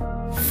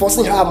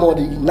 Forcing her more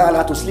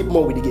now to sleep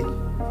more with the girl.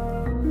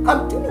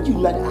 I'm telling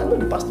you, I know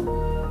the pastor.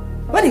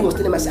 When he was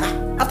telling me, I said,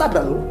 after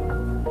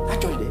Brano,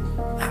 that church there.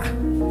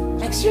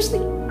 Like seriously?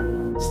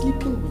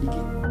 Sleeping with the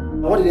girl.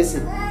 And what did they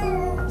say?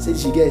 Said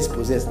she girl is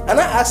possessed. And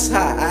I asked her,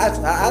 I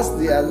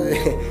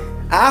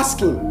asked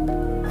him,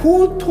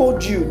 who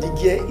told you the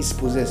girl is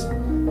possessed?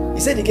 He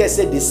said the girl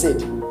said they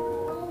said.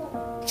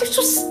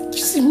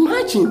 Just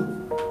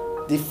imagine.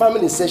 The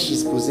family says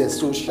she's possessed,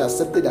 so she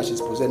accepted that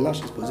she's possessed. Now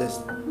she's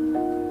possessed.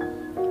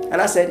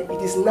 And I said,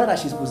 it is not that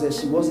she's possessed.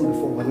 She wasn't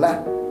before, but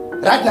now,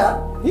 right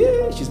now,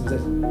 yeah, she's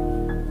possessed.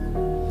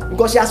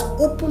 Because she has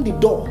opened the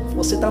door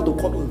for Satan to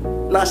come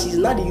in. Now she's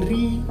not the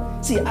real.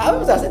 See,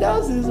 I said,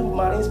 that is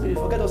marine spirit.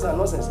 Forget those that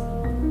nonsense.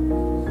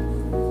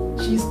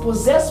 She's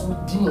possessed with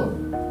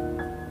demon.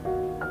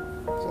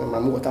 So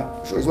Mamu water.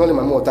 So it's not only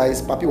Mamu water,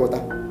 it's Papi water.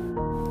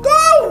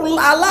 Don't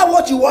allow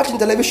what you watch in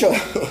television.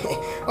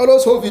 All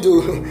those whole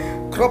video.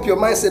 Crop your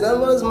mindset. That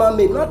was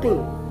man-made. Nothing.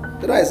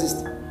 They don't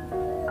exist.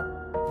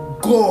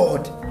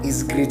 God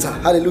is greater.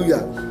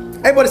 Hallelujah.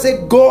 Everybody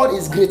say, God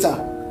is greater.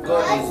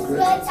 God is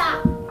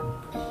greater.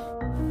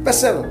 Verse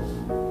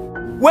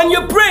 7. When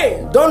you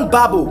pray, don't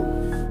babble.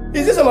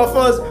 Is this some of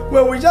us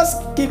when we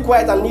just keep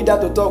quiet and need that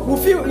to talk? We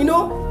feel,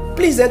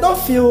 please don't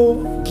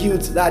feel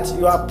guilt that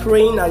you are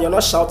praying and you're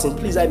not shouting.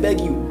 Please, I beg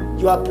you.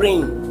 You are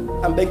praying.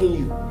 I'm begging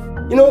you.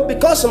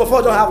 Because some of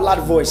us don't have loud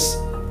voice.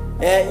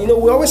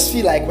 We always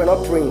feel like we're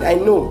not praying. I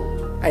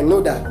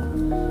know that.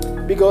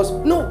 Because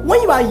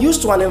when you are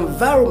used to an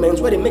environment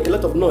where they make a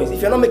lot of noise,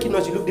 if you're not making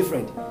noise, you look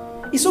different.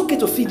 It's okay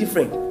to feel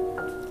different.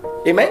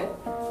 Amen.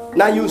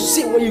 Now you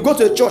see, when you go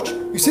to a church,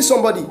 you see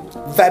somebody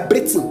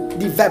vibrating.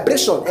 The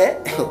vibration,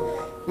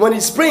 when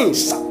it's praying,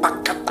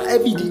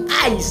 heavy, the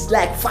eyes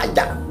like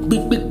fire.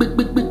 Big.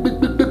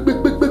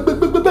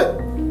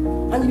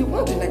 And you're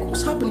wondering, like,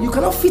 what's happening? You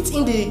cannot fit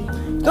into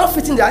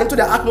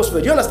the atmosphere.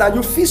 Do you understand?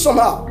 You feel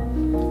somehow.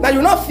 Now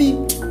you not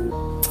feel.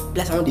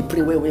 Bless how they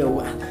pray. Where. You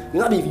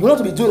want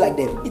to be doing like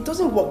them. It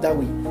doesn't work that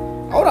way.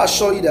 I want to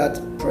assure you that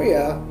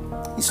prayer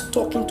is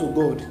talking to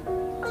God.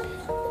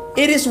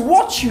 It is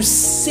what you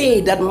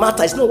say that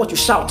matters, not what you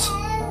shout.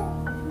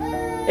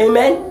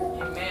 Amen.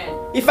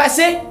 If I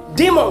say,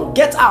 demon,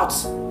 get out,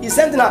 it's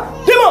same thing now.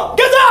 Demon,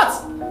 get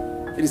out!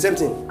 It's the same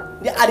thing.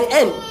 At the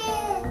end,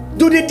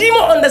 do the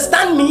demon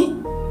understand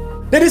me?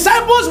 The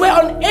disciples were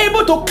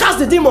unable to cast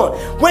the demon.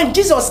 When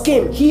Jesus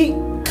came, he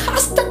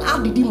casted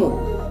out the demon.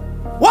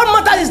 What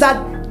matters is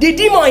that the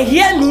demon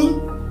hear me,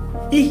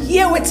 he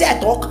hear what I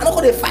talk, and I'm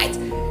going to fight.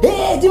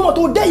 Hey, demon,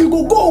 today you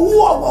go,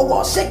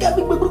 whoa, shake it.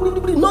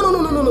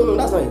 No,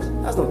 that's not it.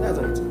 That's not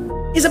it.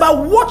 It's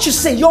about what you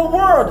say, your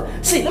word.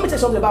 See, let me tell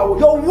you something about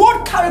your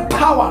word carry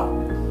power.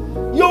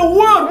 Your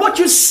word, what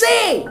you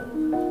say.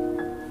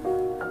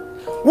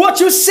 What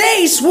you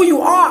say is who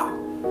you are.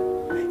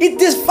 It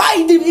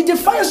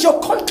defines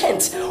your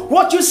content.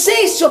 What you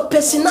say is your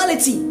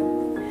personality.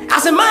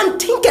 As a man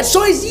thinketh,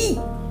 so is he.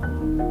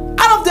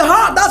 Out of the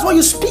heart, that's what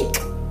you speak.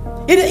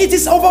 It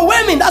is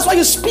overwhelming. That's why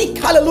you speak.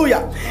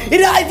 Hallelujah.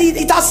 It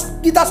has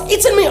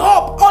eaten me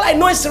up. All I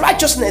know is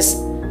righteousness.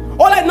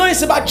 All I know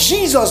is about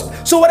Jesus.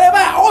 So whatever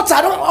I utter,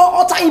 I don't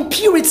utter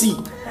impurity.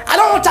 I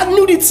don't utter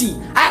nudity.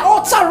 I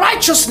utter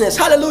righteousness.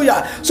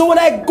 Hallelujah. So when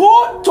I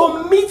go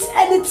to meet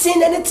anything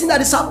that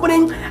is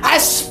happening, I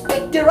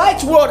speak the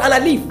right word and I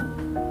leave.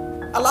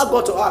 Allow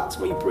God to act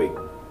when you pray.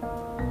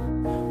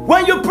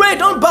 When you pray,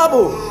 don't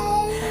babble.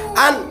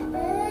 And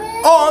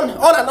on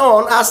and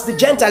on as the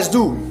Gentiles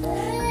do.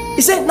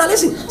 He said, now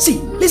listen,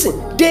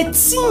 listen. They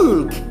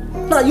think,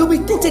 now you'll be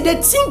thinking,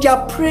 they think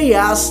their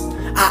prayers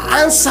are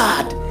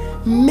answered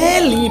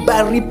merely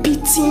by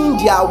repeating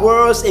their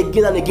words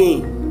again and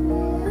again.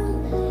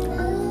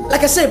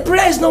 Like I said,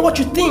 prayer is not what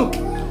you think.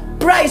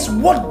 Prayer is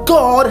what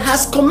God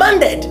has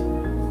commanded.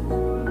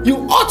 You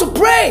ought to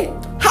pray.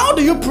 How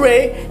do you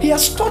pray? He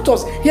has taught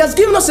us. He has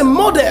given us a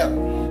model.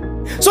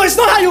 So it's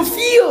not how you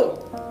feel.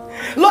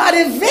 Lord,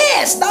 at the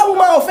verse, that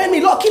woman offended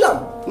me. Lord, kill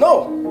him.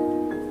 No.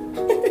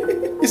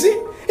 You see?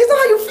 It's not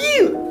how you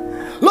feel.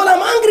 Lord,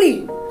 I'm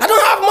angry. I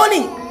don't have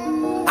money.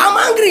 I'm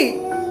angry.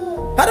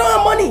 I don't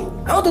have money.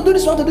 I want to do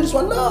this one, to do this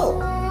one.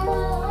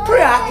 No.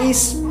 Prayer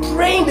is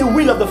praying the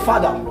will of the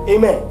Father.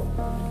 Amen.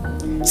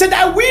 Say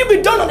that will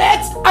be done on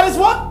earth and it's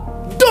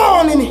what?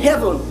 Done in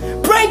heaven.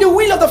 Praying the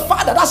will of the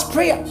Father. That's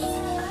prayer.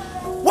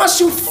 Once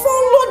you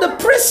follow the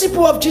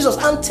principle of Jesus,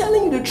 I'm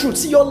telling you the truth.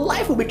 See, your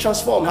life will be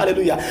transformed.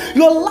 Hallelujah.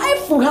 Your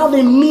life will have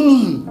a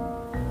meaning.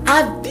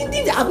 I've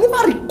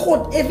never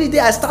recorded every day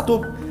I start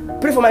to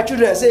pray for my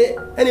children and say,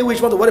 any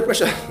which want to water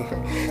pressure.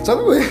 Some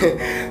people,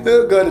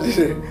 oh God,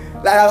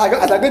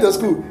 as I go to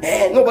school,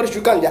 nobody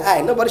should come in their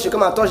eye. Nobody should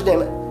come and touch them.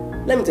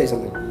 Let me tell you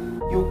something.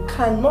 You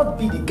cannot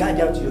be the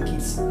guardian to your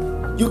kids.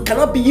 You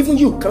cannot be, even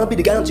you cannot be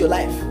the guardian to your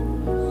life.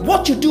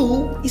 What you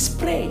do is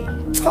pray.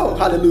 Oh,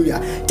 hallelujah.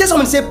 Tell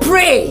someone, say,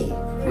 pray.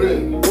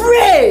 Pray.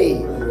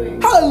 Pray.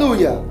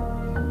 Hallelujah.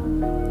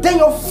 Then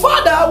your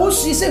father will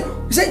say,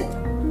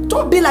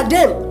 don't be like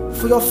them,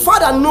 for your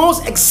father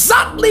knows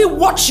exactly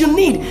what you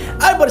need.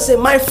 Everybody say,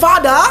 my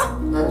father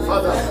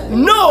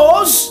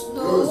knows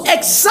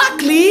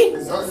exactly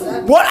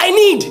what I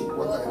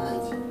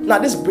need. Now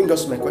this brings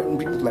us to my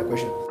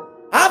question.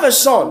 I have a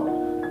son,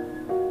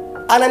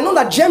 and I know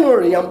that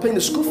January I'm paying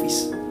the school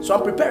fees, so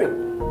I'm preparing.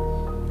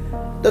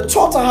 The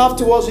thought I have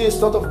towards you is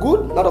thought of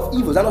good, not of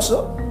evil. Is that not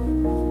so?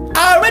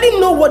 I already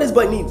know what this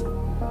boy needs.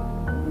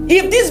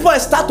 If this boy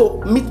start to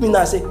meet me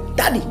now and say,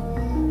 Daddy,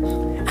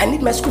 I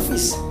need my school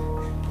fees.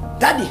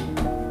 Daddy,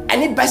 I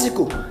need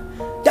bicycle.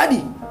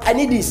 Daddy, I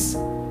need this.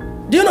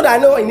 Do you know that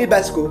I know he needs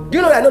bicycle? Do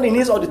you know that I know he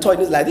needs all the toys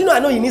in his life? Do you know I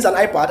know he needs an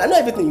iPad? I know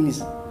everything he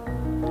needs.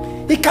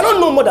 He cannot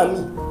know more than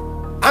me.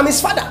 I'm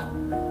his father.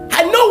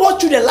 I know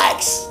what children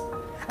likes.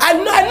 I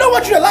know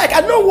what children like.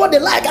 I know what they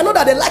like. I know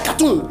that they like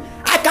cartoon.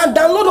 I can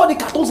download all the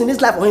cartoons in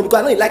this life for him because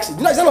I know he likes it.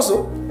 You know, is that not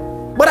so?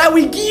 But I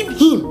will give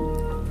him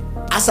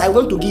as I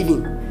want to give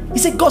him. He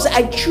said, God said,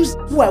 I choose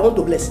who I want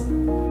to bless.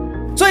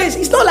 So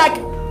it's not like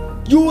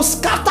you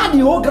scatter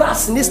the whole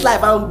grass in this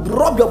life and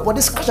rub your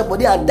body, scratch your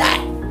body and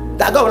die.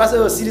 That God will say,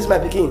 oh, see this my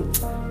pikin.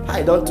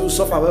 I don't do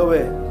suffer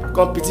well.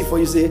 Come pity for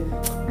you, say,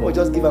 oh,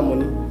 just give her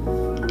money.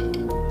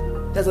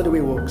 That's not the way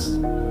it works.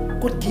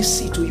 God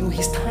gives it to you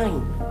his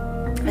time.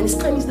 And his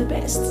time is the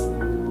best.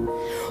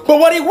 But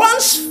what he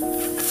wants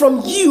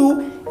from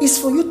you is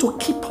for you to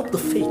keep up the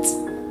faith.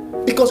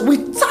 Because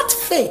without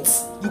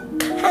faith, you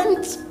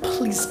can't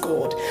please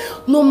God.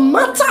 No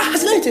matter,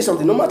 let me tell you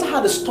something, no matter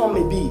how the storm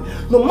may be,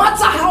 no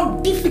matter how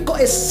difficult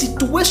a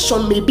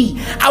situation may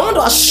be, I want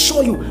to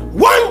assure you,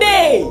 one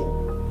day,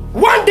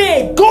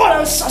 God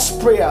answers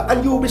prayer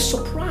and you will be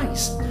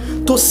surprised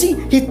to see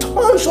he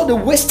turns all the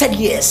wasted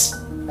years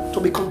to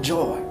become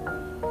joy.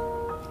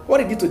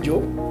 What he did to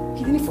Job,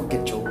 he didn't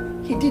forget Job.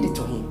 He did it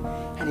to him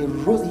and he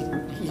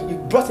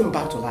brought him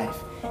back to life.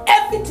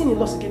 Everything he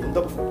lost, he gave him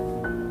double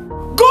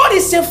for. God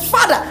is a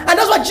father, and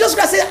that's why Jesus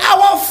Christ said,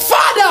 our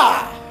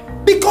Father,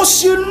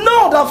 because you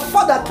know that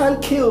Father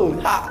can't kill.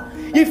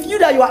 If you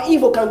that you are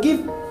evil can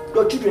give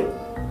your children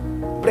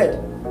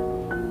bread,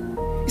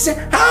 he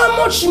said, how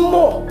much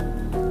more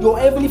your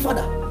heavenly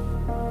Father?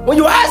 When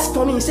you ask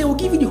for me, he said, we'll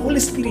give you the Holy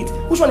Spirit.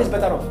 Which one is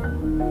better off?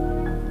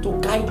 To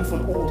guide you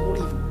from all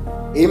evil.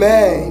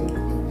 Amen.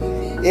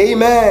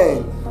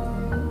 Amen.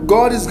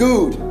 God is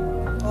good,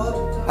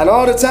 and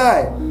all the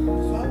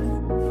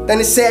time. Then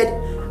he said,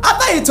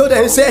 after he told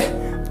them, he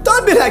said,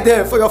 don't be like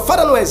them, for your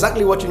Father knows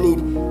exactly what you need,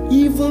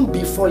 even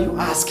before you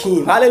ask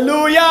him.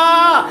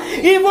 Hallelujah!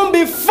 Even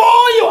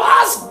before you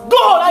ask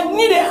God, I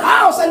need a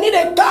house, I need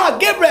a car,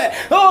 Gabriel.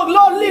 Oh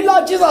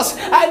Lord Jesus,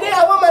 I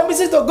want my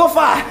ministry to go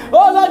far.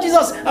 Oh Lord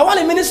Jesus, I want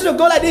the ministry to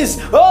go like this.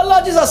 Oh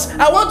Lord Jesus,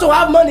 I want to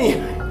have money.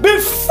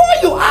 Before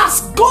you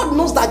ask, God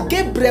knows that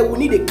Gabriel will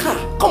need a car.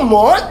 Come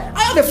on,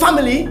 I have a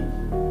family.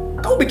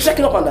 I will be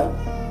checking up on that.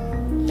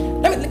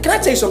 Can I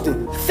tell you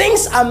something?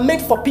 Things are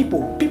made for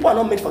people. People are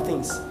not made for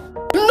things.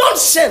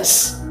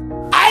 Nonsense.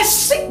 I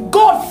seek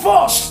God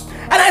first.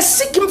 And I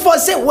seek him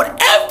first. Say,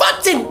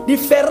 whatever thing, the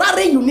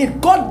Ferrari you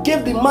need, God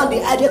gave the man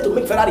the idea to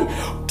make Ferrari.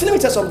 Let me tell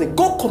you something.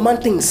 God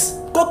command things.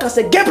 God can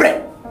say,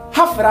 Gabriel,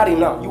 have Ferrari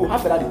now. You will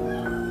have Ferrari.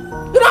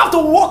 You don't have to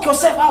work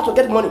yourself out to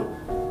get money.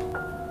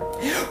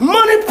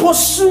 Money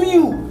pursue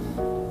you.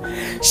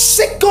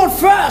 Seek God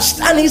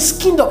first and his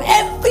kingdom.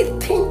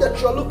 Everything that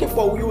you're looking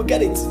for, you will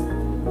get it.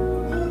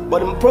 But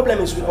the problem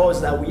is with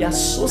us that we are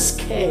so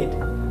scared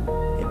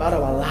about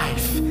our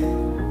life.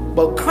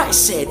 But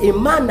Christ said, a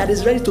man that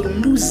is ready to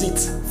lose it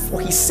for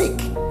his sake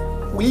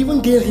will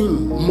even gain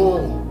him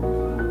more.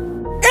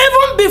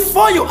 Even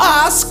before you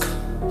ask,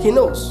 he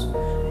knows.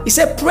 He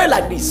said, pray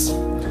like this.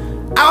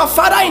 Our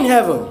Father in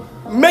heaven,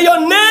 may your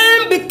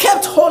name be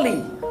kept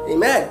holy.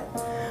 Amen.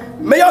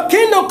 May your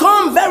kingdom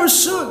come very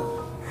soon.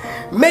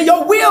 May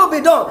your will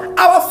be done.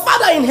 Our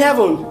Father in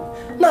heaven.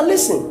 Now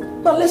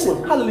listen.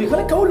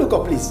 Hallelujah. Can we look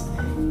up, please?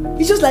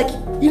 It's just like,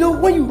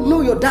 when you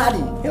know your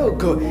daddy. Oh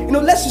God.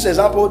 Let's use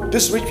example.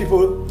 These rich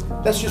people.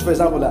 Let's use for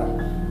example that.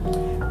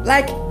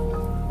 Like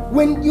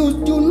when you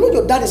know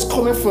your dad is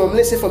coming from,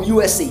 let's say from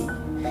USA.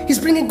 He's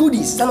bringing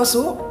goodies. Is that not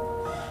so?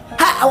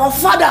 Hi, our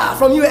Father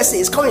from USA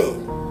is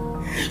coming.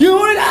 You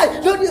know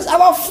that?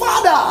 Our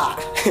Father.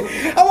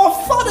 Our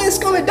Father is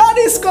coming.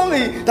 Daddy is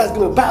coming. That's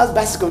going to buy us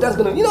bicycle. That's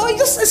going to, he's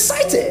just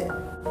excited.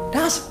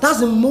 That's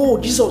the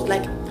mode Jesus,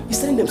 like, he's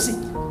telling them, see,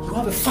 you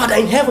have a Father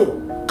in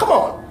heaven. Come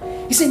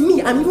on. He said,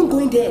 me, I'm even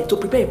going there to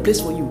prepare a place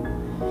for you.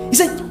 He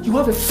said, you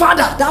have a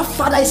Father. That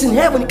Father is in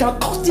heaven. He can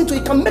cause things to,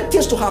 he can make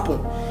things to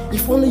happen.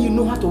 If only you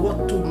know how to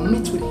work to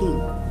meet with him.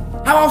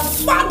 Our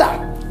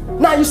Father.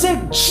 Now you say,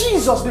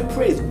 Jesus be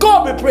praised,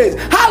 God be praised,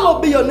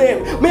 hallowed be your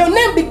name, may your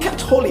name be kept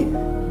holy.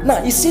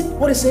 Now you see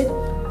what he said?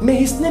 May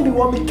his name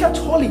be kept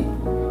holy.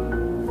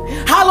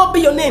 Hallowed be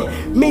your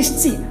name. May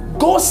see,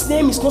 God's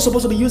name is not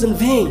supposed to be used in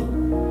vain.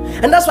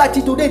 And that's why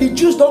till today the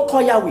Jews don't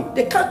call Yahweh.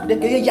 They can't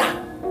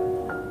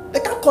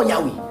call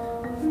Yahweh.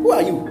 Who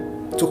are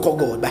you to call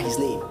God by his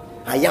name?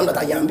 I am that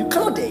I am. You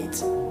cannot dare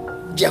it.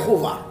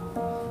 Jehovah.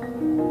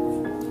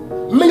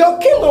 May your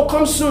kingdom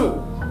come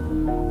soon.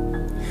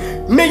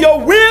 May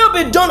your will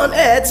be done on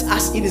earth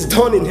as it is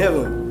done in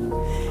heaven.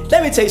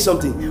 Let me tell you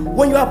something.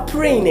 When you are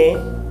praying,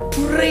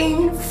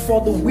 praying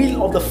for the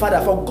will of the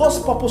Father, for God's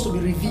purpose to be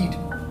revealed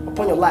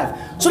upon your life,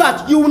 so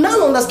that you will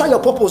now understand your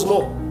purpose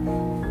more.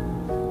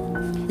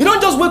 You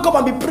don't just wake up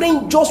and be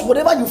praying just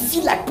whatever you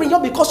feel like praying,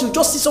 not because you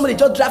just see somebody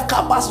just drive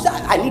car past.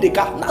 I need a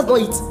car. That's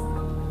not it.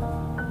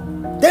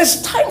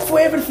 There's time for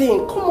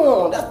everything. Come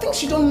on. There are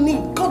things you don't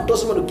need. God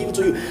doesn't want to give it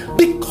to you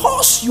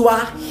because you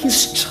are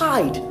his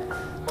child.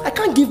 I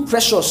can't give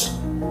precious.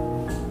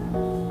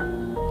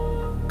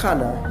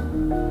 Can I?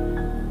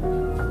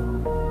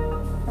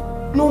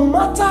 No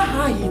matter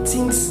how he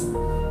thinks,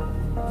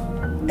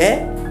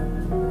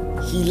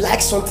 he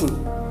likes something.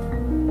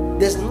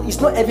 It's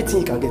not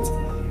everything he can get.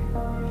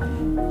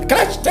 Can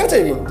I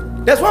tell you?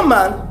 There's one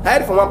man, I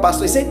heard from one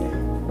pastor, he said,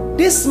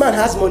 this man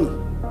has money.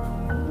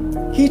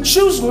 He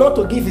chose not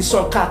to give his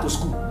son car to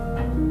school.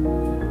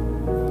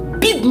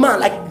 Big man,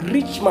 like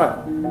rich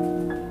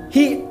man.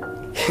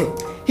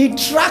 He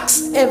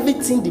tracks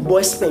everything the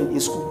boy spend in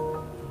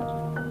school.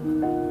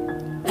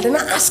 And then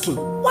I ask him,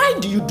 why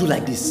do you do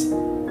like this?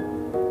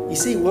 He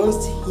said he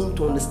wants him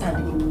to understand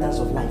the importance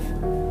of life.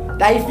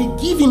 That if he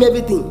give him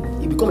everything,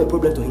 it become a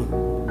problem to him.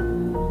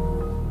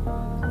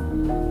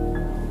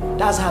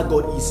 That's how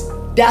God is.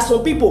 There are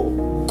some people,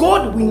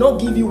 God will not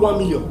give you 1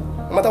 million,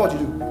 no matter what you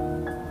do.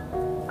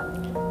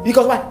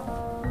 Because why?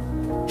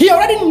 He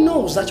already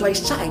knows that you are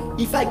his child.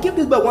 If I give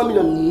this boy 1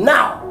 million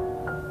now,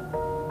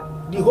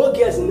 the whole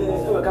girls in the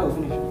car will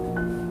finish.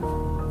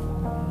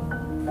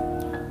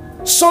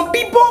 Some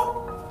people,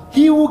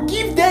 he will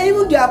give them,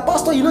 even their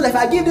pastor, that if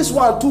I give this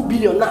one 2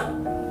 billion now,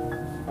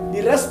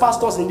 the rest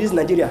pastors in this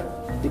Nigeria,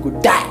 they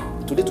could die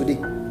today.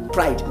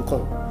 Pride will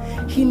come.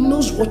 He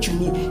knows what you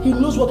need. He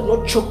knows what will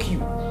not choke you.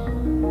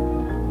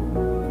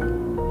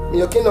 May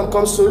your kingdom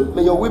come soon.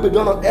 May your will be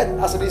done on earth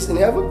as it is in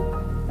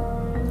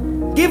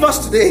heaven. Give us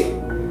today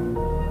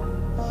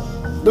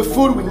the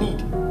food we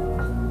need.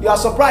 You are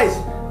surprised.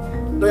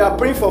 Though you are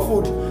praying for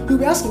food, you'll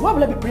be asking, why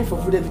will I be praying for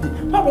food every day?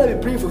 Why will I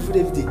be praying for food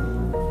every day?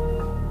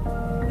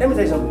 Let me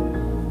tell you something.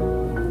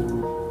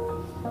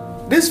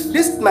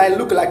 This might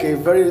look like a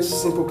very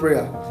simple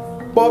prayer,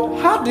 but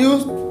how do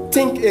you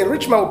think a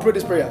rich man will pray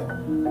this prayer?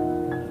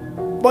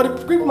 But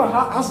the rich man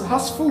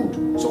has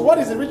food. So what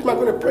is the rich man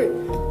going to pray?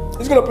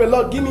 He's going to pray,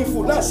 Lord, give me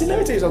food. Now, see, let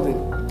me tell you something.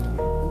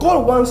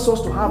 God wants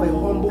us to have a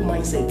humble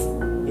mindset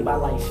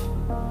about life.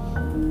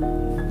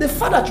 The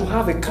fact that you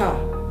have a car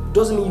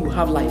doesn't mean you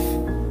have life.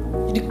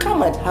 The car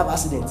might have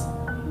accidents.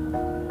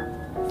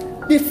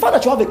 The fact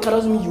that you have a car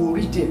doesn't mean you will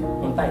reach there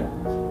on time.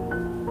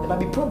 There might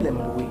be a problem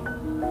on the way.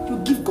 You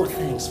give God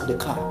thanks for the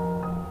car.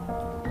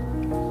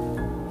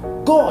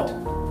 God,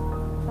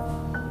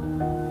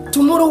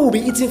 tomorrow we'll be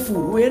eating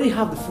food. We already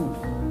have the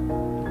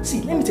food.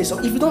 See, let me tell you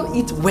something. If you don't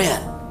eat well,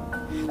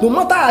 no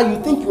matter how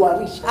you think you are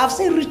rich, I've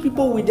seen rich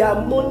people with their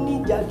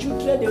money, their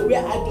children, they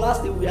wear eyeglass,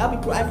 they will have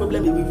a eye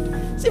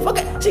problem. See,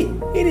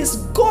 it is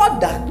God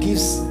that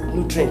gives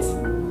nutrients.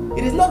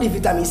 It is not the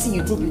vitamin C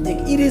you think you take.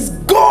 It is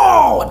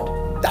God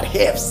that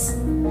helps.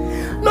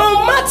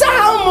 No matter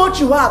how much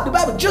you have, the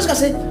Bible just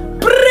said,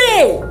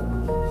 pray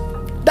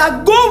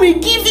that God will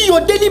give you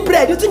your daily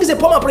bread. You think it's a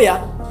formal prayer?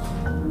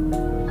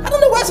 I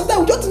don't know why sometimes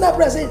we just in that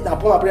prayer say, "Now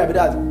formal prayer be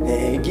that.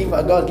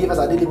 God give us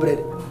our daily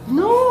bread."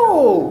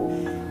 No.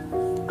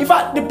 In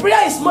fact, the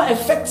prayer is more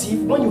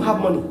effective when you have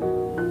money.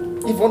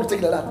 If you want to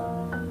take it like that.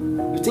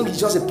 You think it's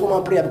just a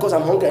formal prayer because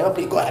I'm hungry. I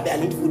pray, God, I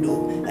need food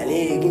though.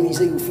 And give me,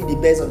 say you feed the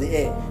birds of the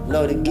air.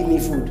 Lord, give me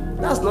food.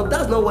 That's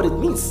not what it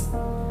means.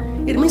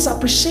 It means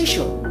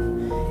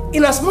appreciation.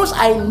 In as much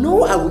I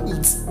know I will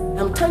eat,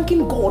 I'm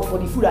thanking God for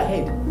the food I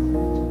had.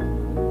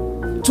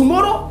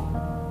 tomorrow,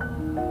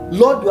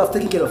 Lord, you have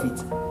taken care of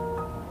it.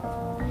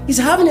 It's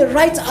having a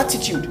right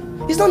attitude.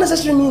 It's not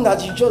necessarily mean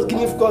that you just give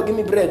me God, give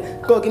me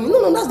bread, God, give me.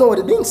 No, that's not what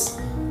it means.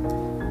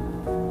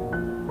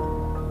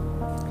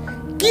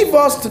 Give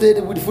us today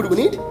the food we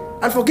need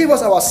and forgive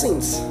us our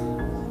sins.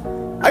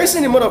 Are you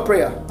seeing the mode of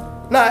prayer?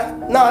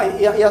 Now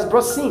he has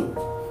brought sin.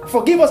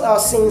 Forgive us our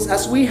sins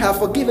as we have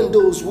forgiven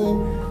those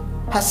who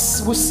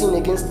sin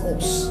against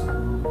us.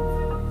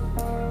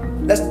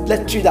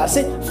 Let's treat that.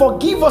 Say,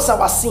 forgive us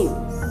our sin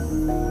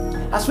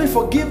as we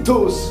forgive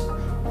those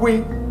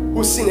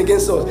who sin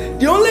against us.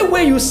 The only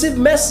way you receive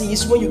mercy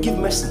is when you give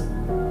mercy.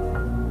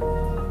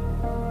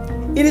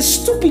 It is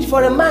stupid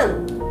for a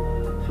man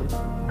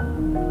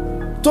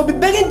to be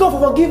begging God for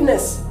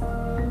forgiveness,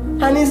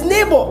 and his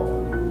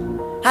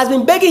neighbor has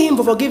been begging him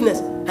for forgiveness,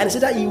 and he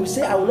said that he will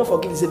say, I will not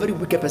forgive. He's a very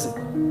wicked person.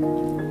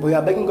 But you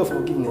are begging God for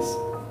forgiveness.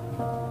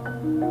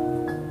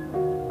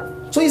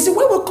 So you see,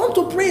 when we come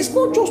to pray, it's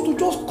not just to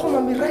come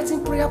and be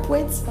writing prayer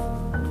points.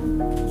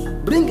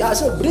 Bring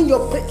your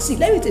prayer. See,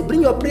 let me tell you,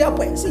 bring your prayer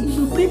points. See,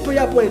 you bring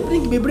prayer points,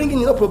 be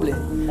bringing no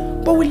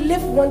problem. But we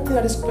left one thing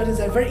that is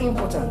very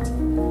important.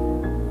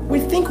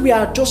 We think we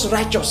are just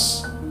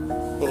righteous.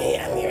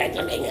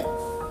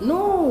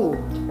 No,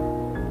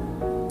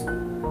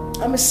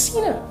 I'm a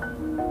sinner.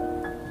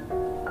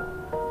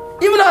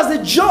 Even as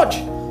the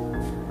judge,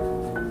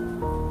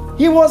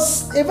 he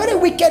was a very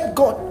wicked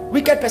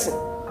person,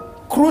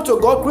 cruel to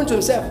God, cruel to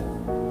himself.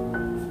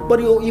 But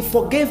he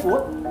forgave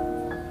what?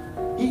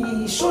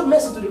 He showed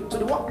mercy to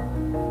the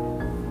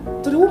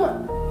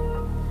woman.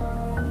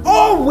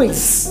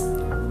 Always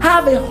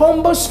have a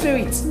humble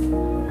spirit.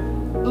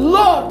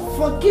 Lord,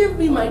 forgive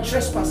me my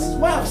trespasses.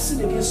 Why I've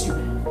sinned against you.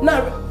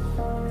 Now,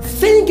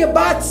 think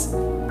about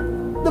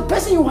the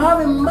person you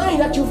have in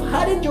mind that you've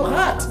hardened your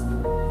heart,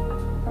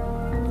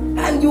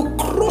 and you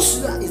cross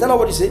that. Is that not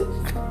what you say?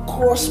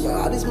 Cross my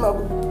heart. This is my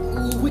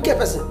wicked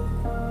person.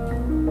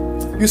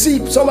 You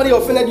see somebody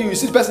offended you. You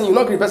see the person. You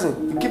not greet the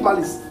person. You keep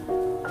malice.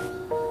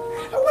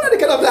 What are the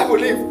kind of life we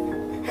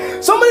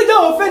live? Somebody that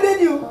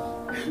offended you.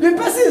 The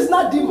person is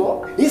not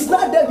demon. He's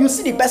not there. You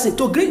see the person.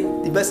 To greet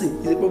the person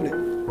is a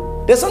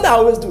problem. There's something I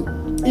always do.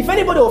 If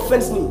anybody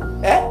offends me,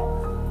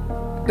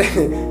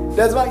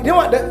 there's one.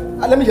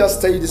 Let me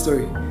just tell you this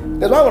story.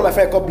 There's one of my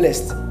friends called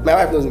Blessed. My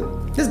wife knows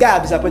him. This guy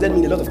has disappointed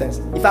me a lot of times.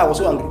 In fact, I was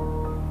so angry.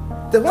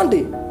 Then one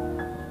day,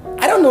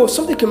 I don't know,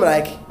 something came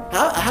I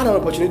had an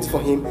opportunity for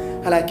him.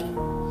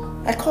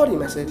 I called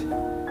him. I said,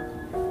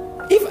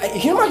 if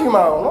human,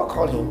 I'll not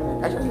call him.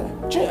 I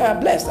just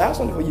Blessed, I have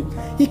something for you.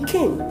 He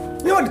came.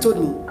 You know what he told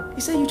me?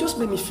 He said, you just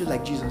made me feel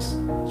like Jesus.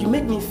 You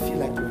made me feel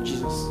like you're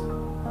Jesus.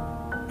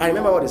 I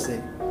remember what he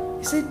said.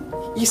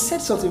 He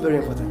said something very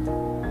important.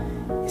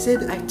 He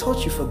said, I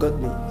thought you forgot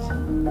me.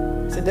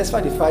 He said,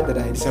 despite the fact that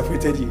I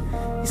disappointed you,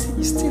 he said,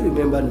 you still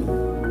remember me.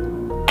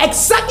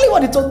 Exactly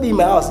what he told me in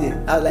my house here.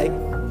 I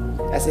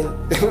said,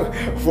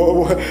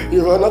 for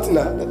nothing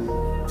now.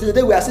 Till the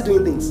day we are still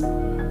doing things.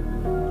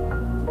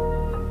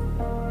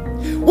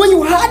 When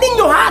you harden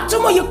your heart,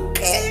 someone you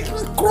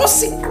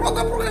cross it,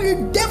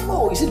 you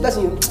devil. You see the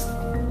person, you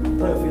turn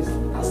your face.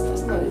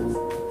 That's not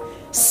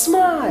it.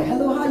 Smile.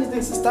 Hello, how you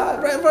doing, sister?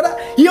 Brother,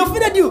 he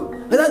offended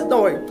you. But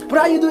don't worry. But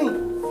how you doing?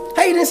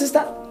 How you doing,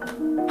 sister?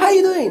 How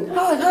you doing?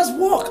 How's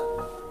work?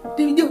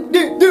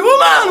 The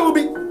woman will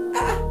be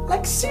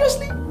like,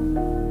 seriously?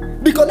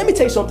 Because let me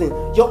tell you something.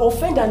 Your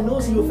offender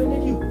knows he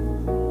offended you.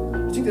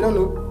 You think they don't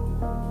know?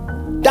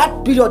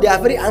 That period they are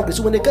very angry.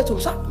 So when they get to him,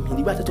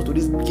 the way I talk to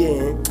this girl,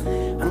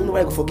 I don't know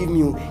why I could forgive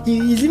me.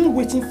 He's even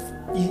waiting.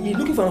 He's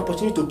looking for an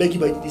opportunity to beg you,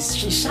 but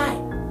she's shy.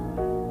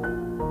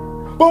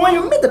 But when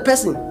you meet the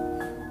person,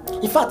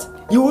 in fact,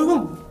 you will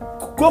even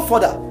go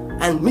further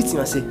and meet him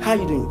and say, how are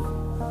you doing?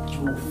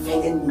 You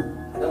offended me.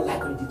 I don't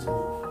like what you did to me.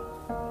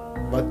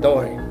 But don't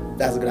worry,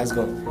 that's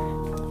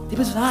gone. The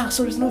person says,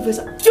 sorry, it's no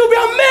vessel. You'll be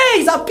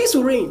amazed that peace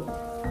will reign.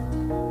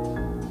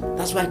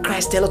 That's why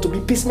Christ tells us to be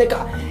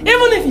peacemaker.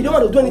 Even if you don't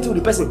want to do anything with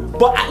the person,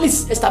 but at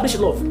least establish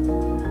love.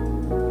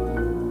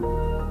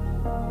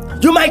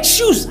 You might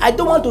choose, I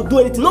don't want to do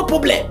anything, no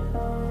problem.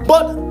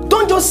 But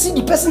don't just see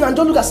the person and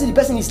don't look at the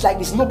person. It's like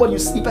this. Nobody, you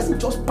see the person,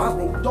 just pass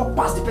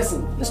the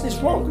person. Listen, it's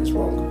wrong. It's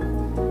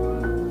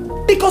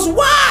wrong. Because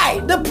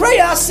why? The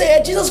prayer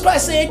said, Jesus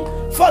Christ said,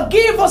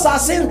 forgive us our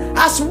sins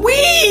as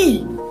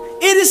we.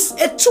 It is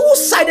a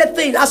two-sided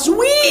thing. As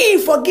we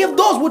forgive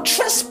those who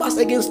trespass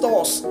against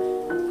us.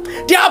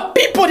 There are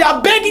people, they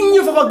are begging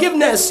you for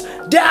forgiveness.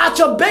 They are at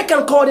your beck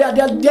and call.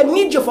 They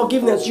need your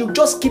forgiveness. You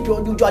just keep you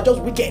are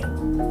just wicked.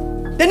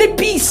 They need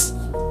peace.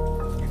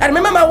 I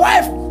remember my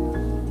wife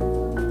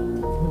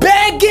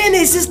begging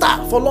his sister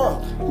for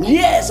long,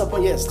 years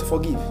upon years, to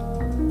forgive.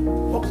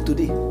 Up to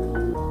today.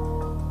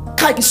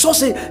 He saw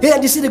say, hey,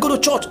 they say they go to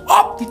church.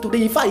 Up to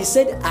today. In fact, he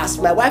said, as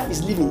my wife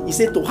is leaving, he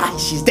said to her,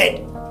 she's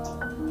dead.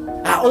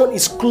 Her own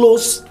is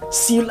closed,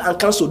 sealed, and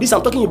cancelled. This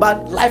I'm talking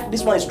about life.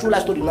 This one is true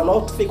life story,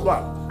 not fake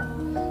one.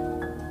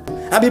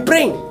 I'll be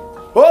praying.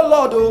 Oh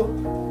Lord, oh,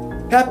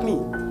 help me.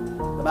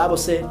 The Bible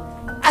said,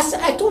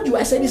 I told you,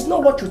 I said it's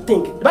not what you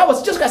think. The Bible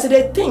says, just I said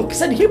they think.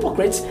 Said the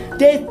hypocrites,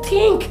 they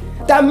think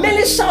that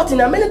merely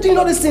shouting and merely doing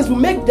all these things will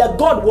make their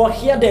God will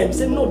hear them. He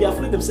said no, they are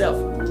fooling themselves.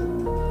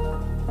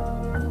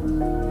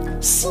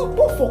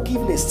 Simple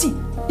forgiveness. See,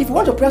 if you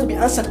want your prayer to be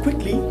answered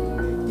quickly,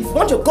 if you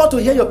want your God to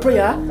hear your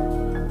prayer,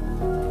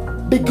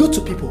 be good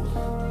to people.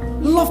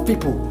 Love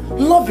people.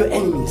 Love your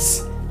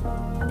enemies.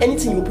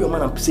 Anything you put your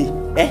mind and say,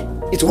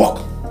 it will work.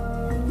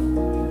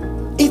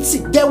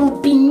 There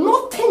will be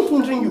nothing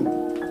hindering you.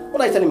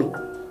 What are you telling me?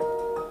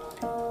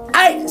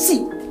 I see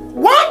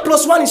 1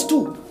 + 1 is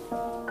 2.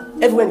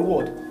 Everywhere in the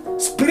world.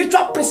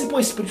 Spiritual principle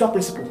is spiritual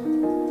principle.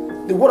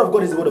 The word of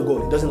God is the word of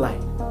God. It doesn't lie.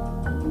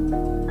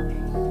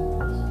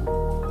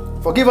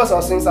 Forgive us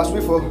our sins as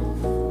we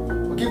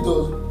forgive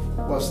those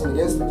who have sinned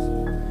against us.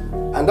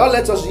 And don't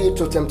let us yield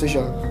to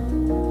temptation,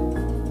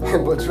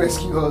 but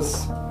rescue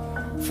us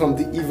from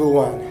the evil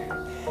one.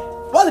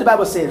 What did the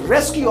Bible say?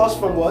 Rescue us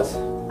from what?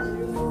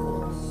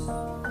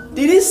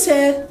 Did it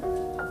say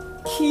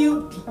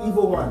kill the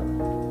evil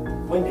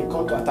one when they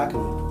come to attack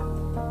me?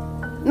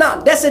 Now,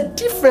 there's a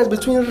difference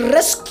between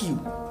rescue.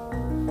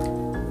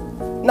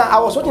 Now, I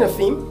was watching a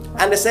film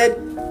and they said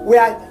we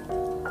are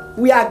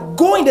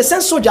going, they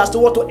send soldiers to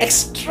what? To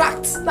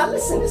extract. Now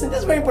listen, this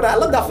is very important. I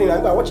love that film. I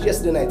watched it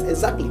yesterday night.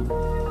 Exactly.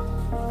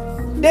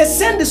 They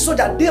send the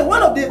soldier.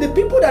 One of the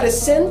people that they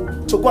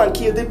send to go and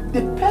kill, the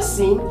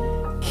person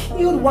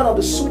killed one of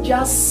the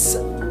soldiers'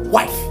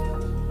 wife.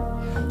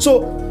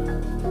 So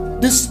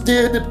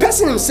the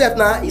person himself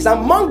now is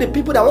among the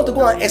people that want to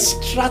go and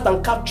extract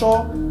and capture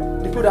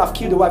the people that have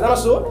killed the wife. And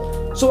also,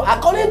 so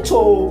according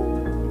to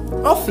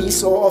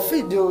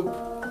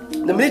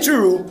the military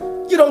rule,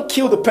 you don't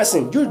kill the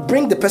person, you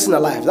bring the person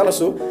alive. And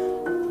also,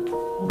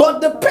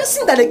 but the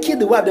person that they killed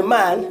the wife, the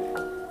man,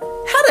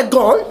 had a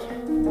gun.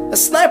 A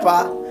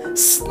sniper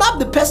slapped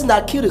the person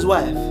that killed his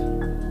wife.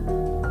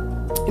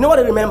 You know what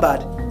he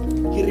remembered?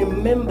 He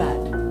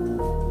remembered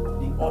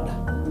the order.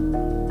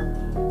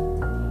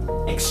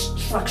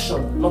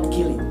 Extraction, not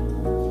killing.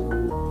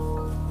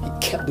 He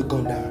kept the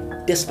gun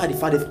down. Despite the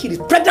fact they've killed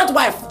his pregnant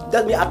wife.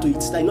 That may have to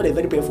eat. Like, not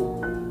very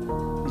painful.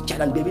 The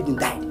child and baby didn't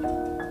die.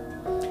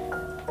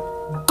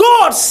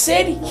 God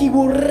said he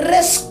will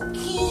rescue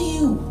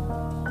you.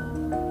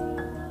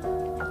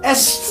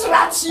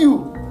 Extract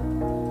you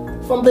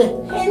from the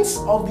hands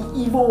of the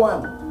evil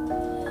one.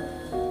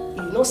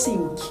 He did not say he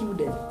will kill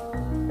them.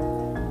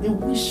 The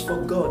wish for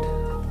God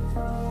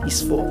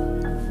is for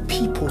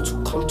people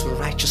to come to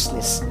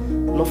righteousness,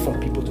 not for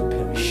people to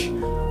perish.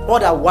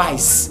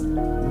 Otherwise,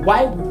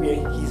 why we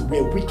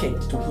were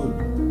wicked to him,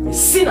 we're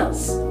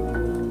sinners, he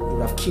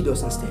would have killed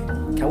us instead.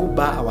 Can we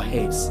bow our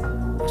heads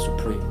as we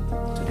pray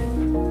today?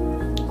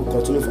 We'll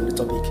continue from the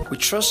topic. We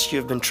trust you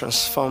have been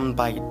transformed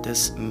by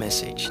this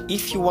message.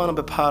 If you want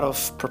to be part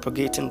of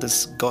propagating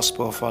this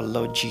gospel of our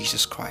Lord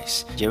Jesus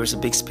Christ, there is a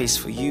big space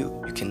for you.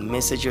 You can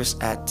message us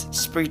at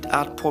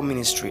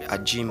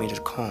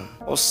spiritoutpourministry@gmail.com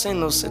or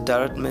send us a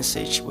direct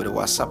message with a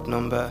WhatsApp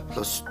number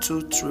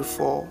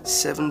 +234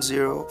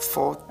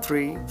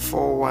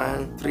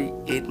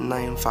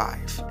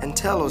 7043413895 and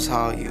tell us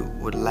how you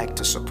would like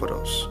to support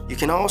us. You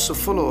can also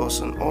follow us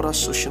on other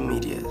social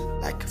media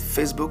like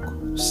Facebook,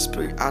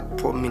 Spirit Out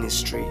Pour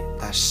Ministry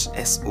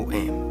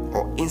 _SOM,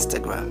 or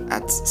Instagram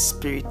at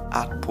Spirit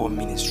Out Pour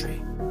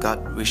Ministry.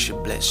 God wish to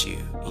bless you.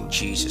 In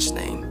Jesus'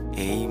 name,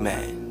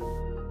 amen.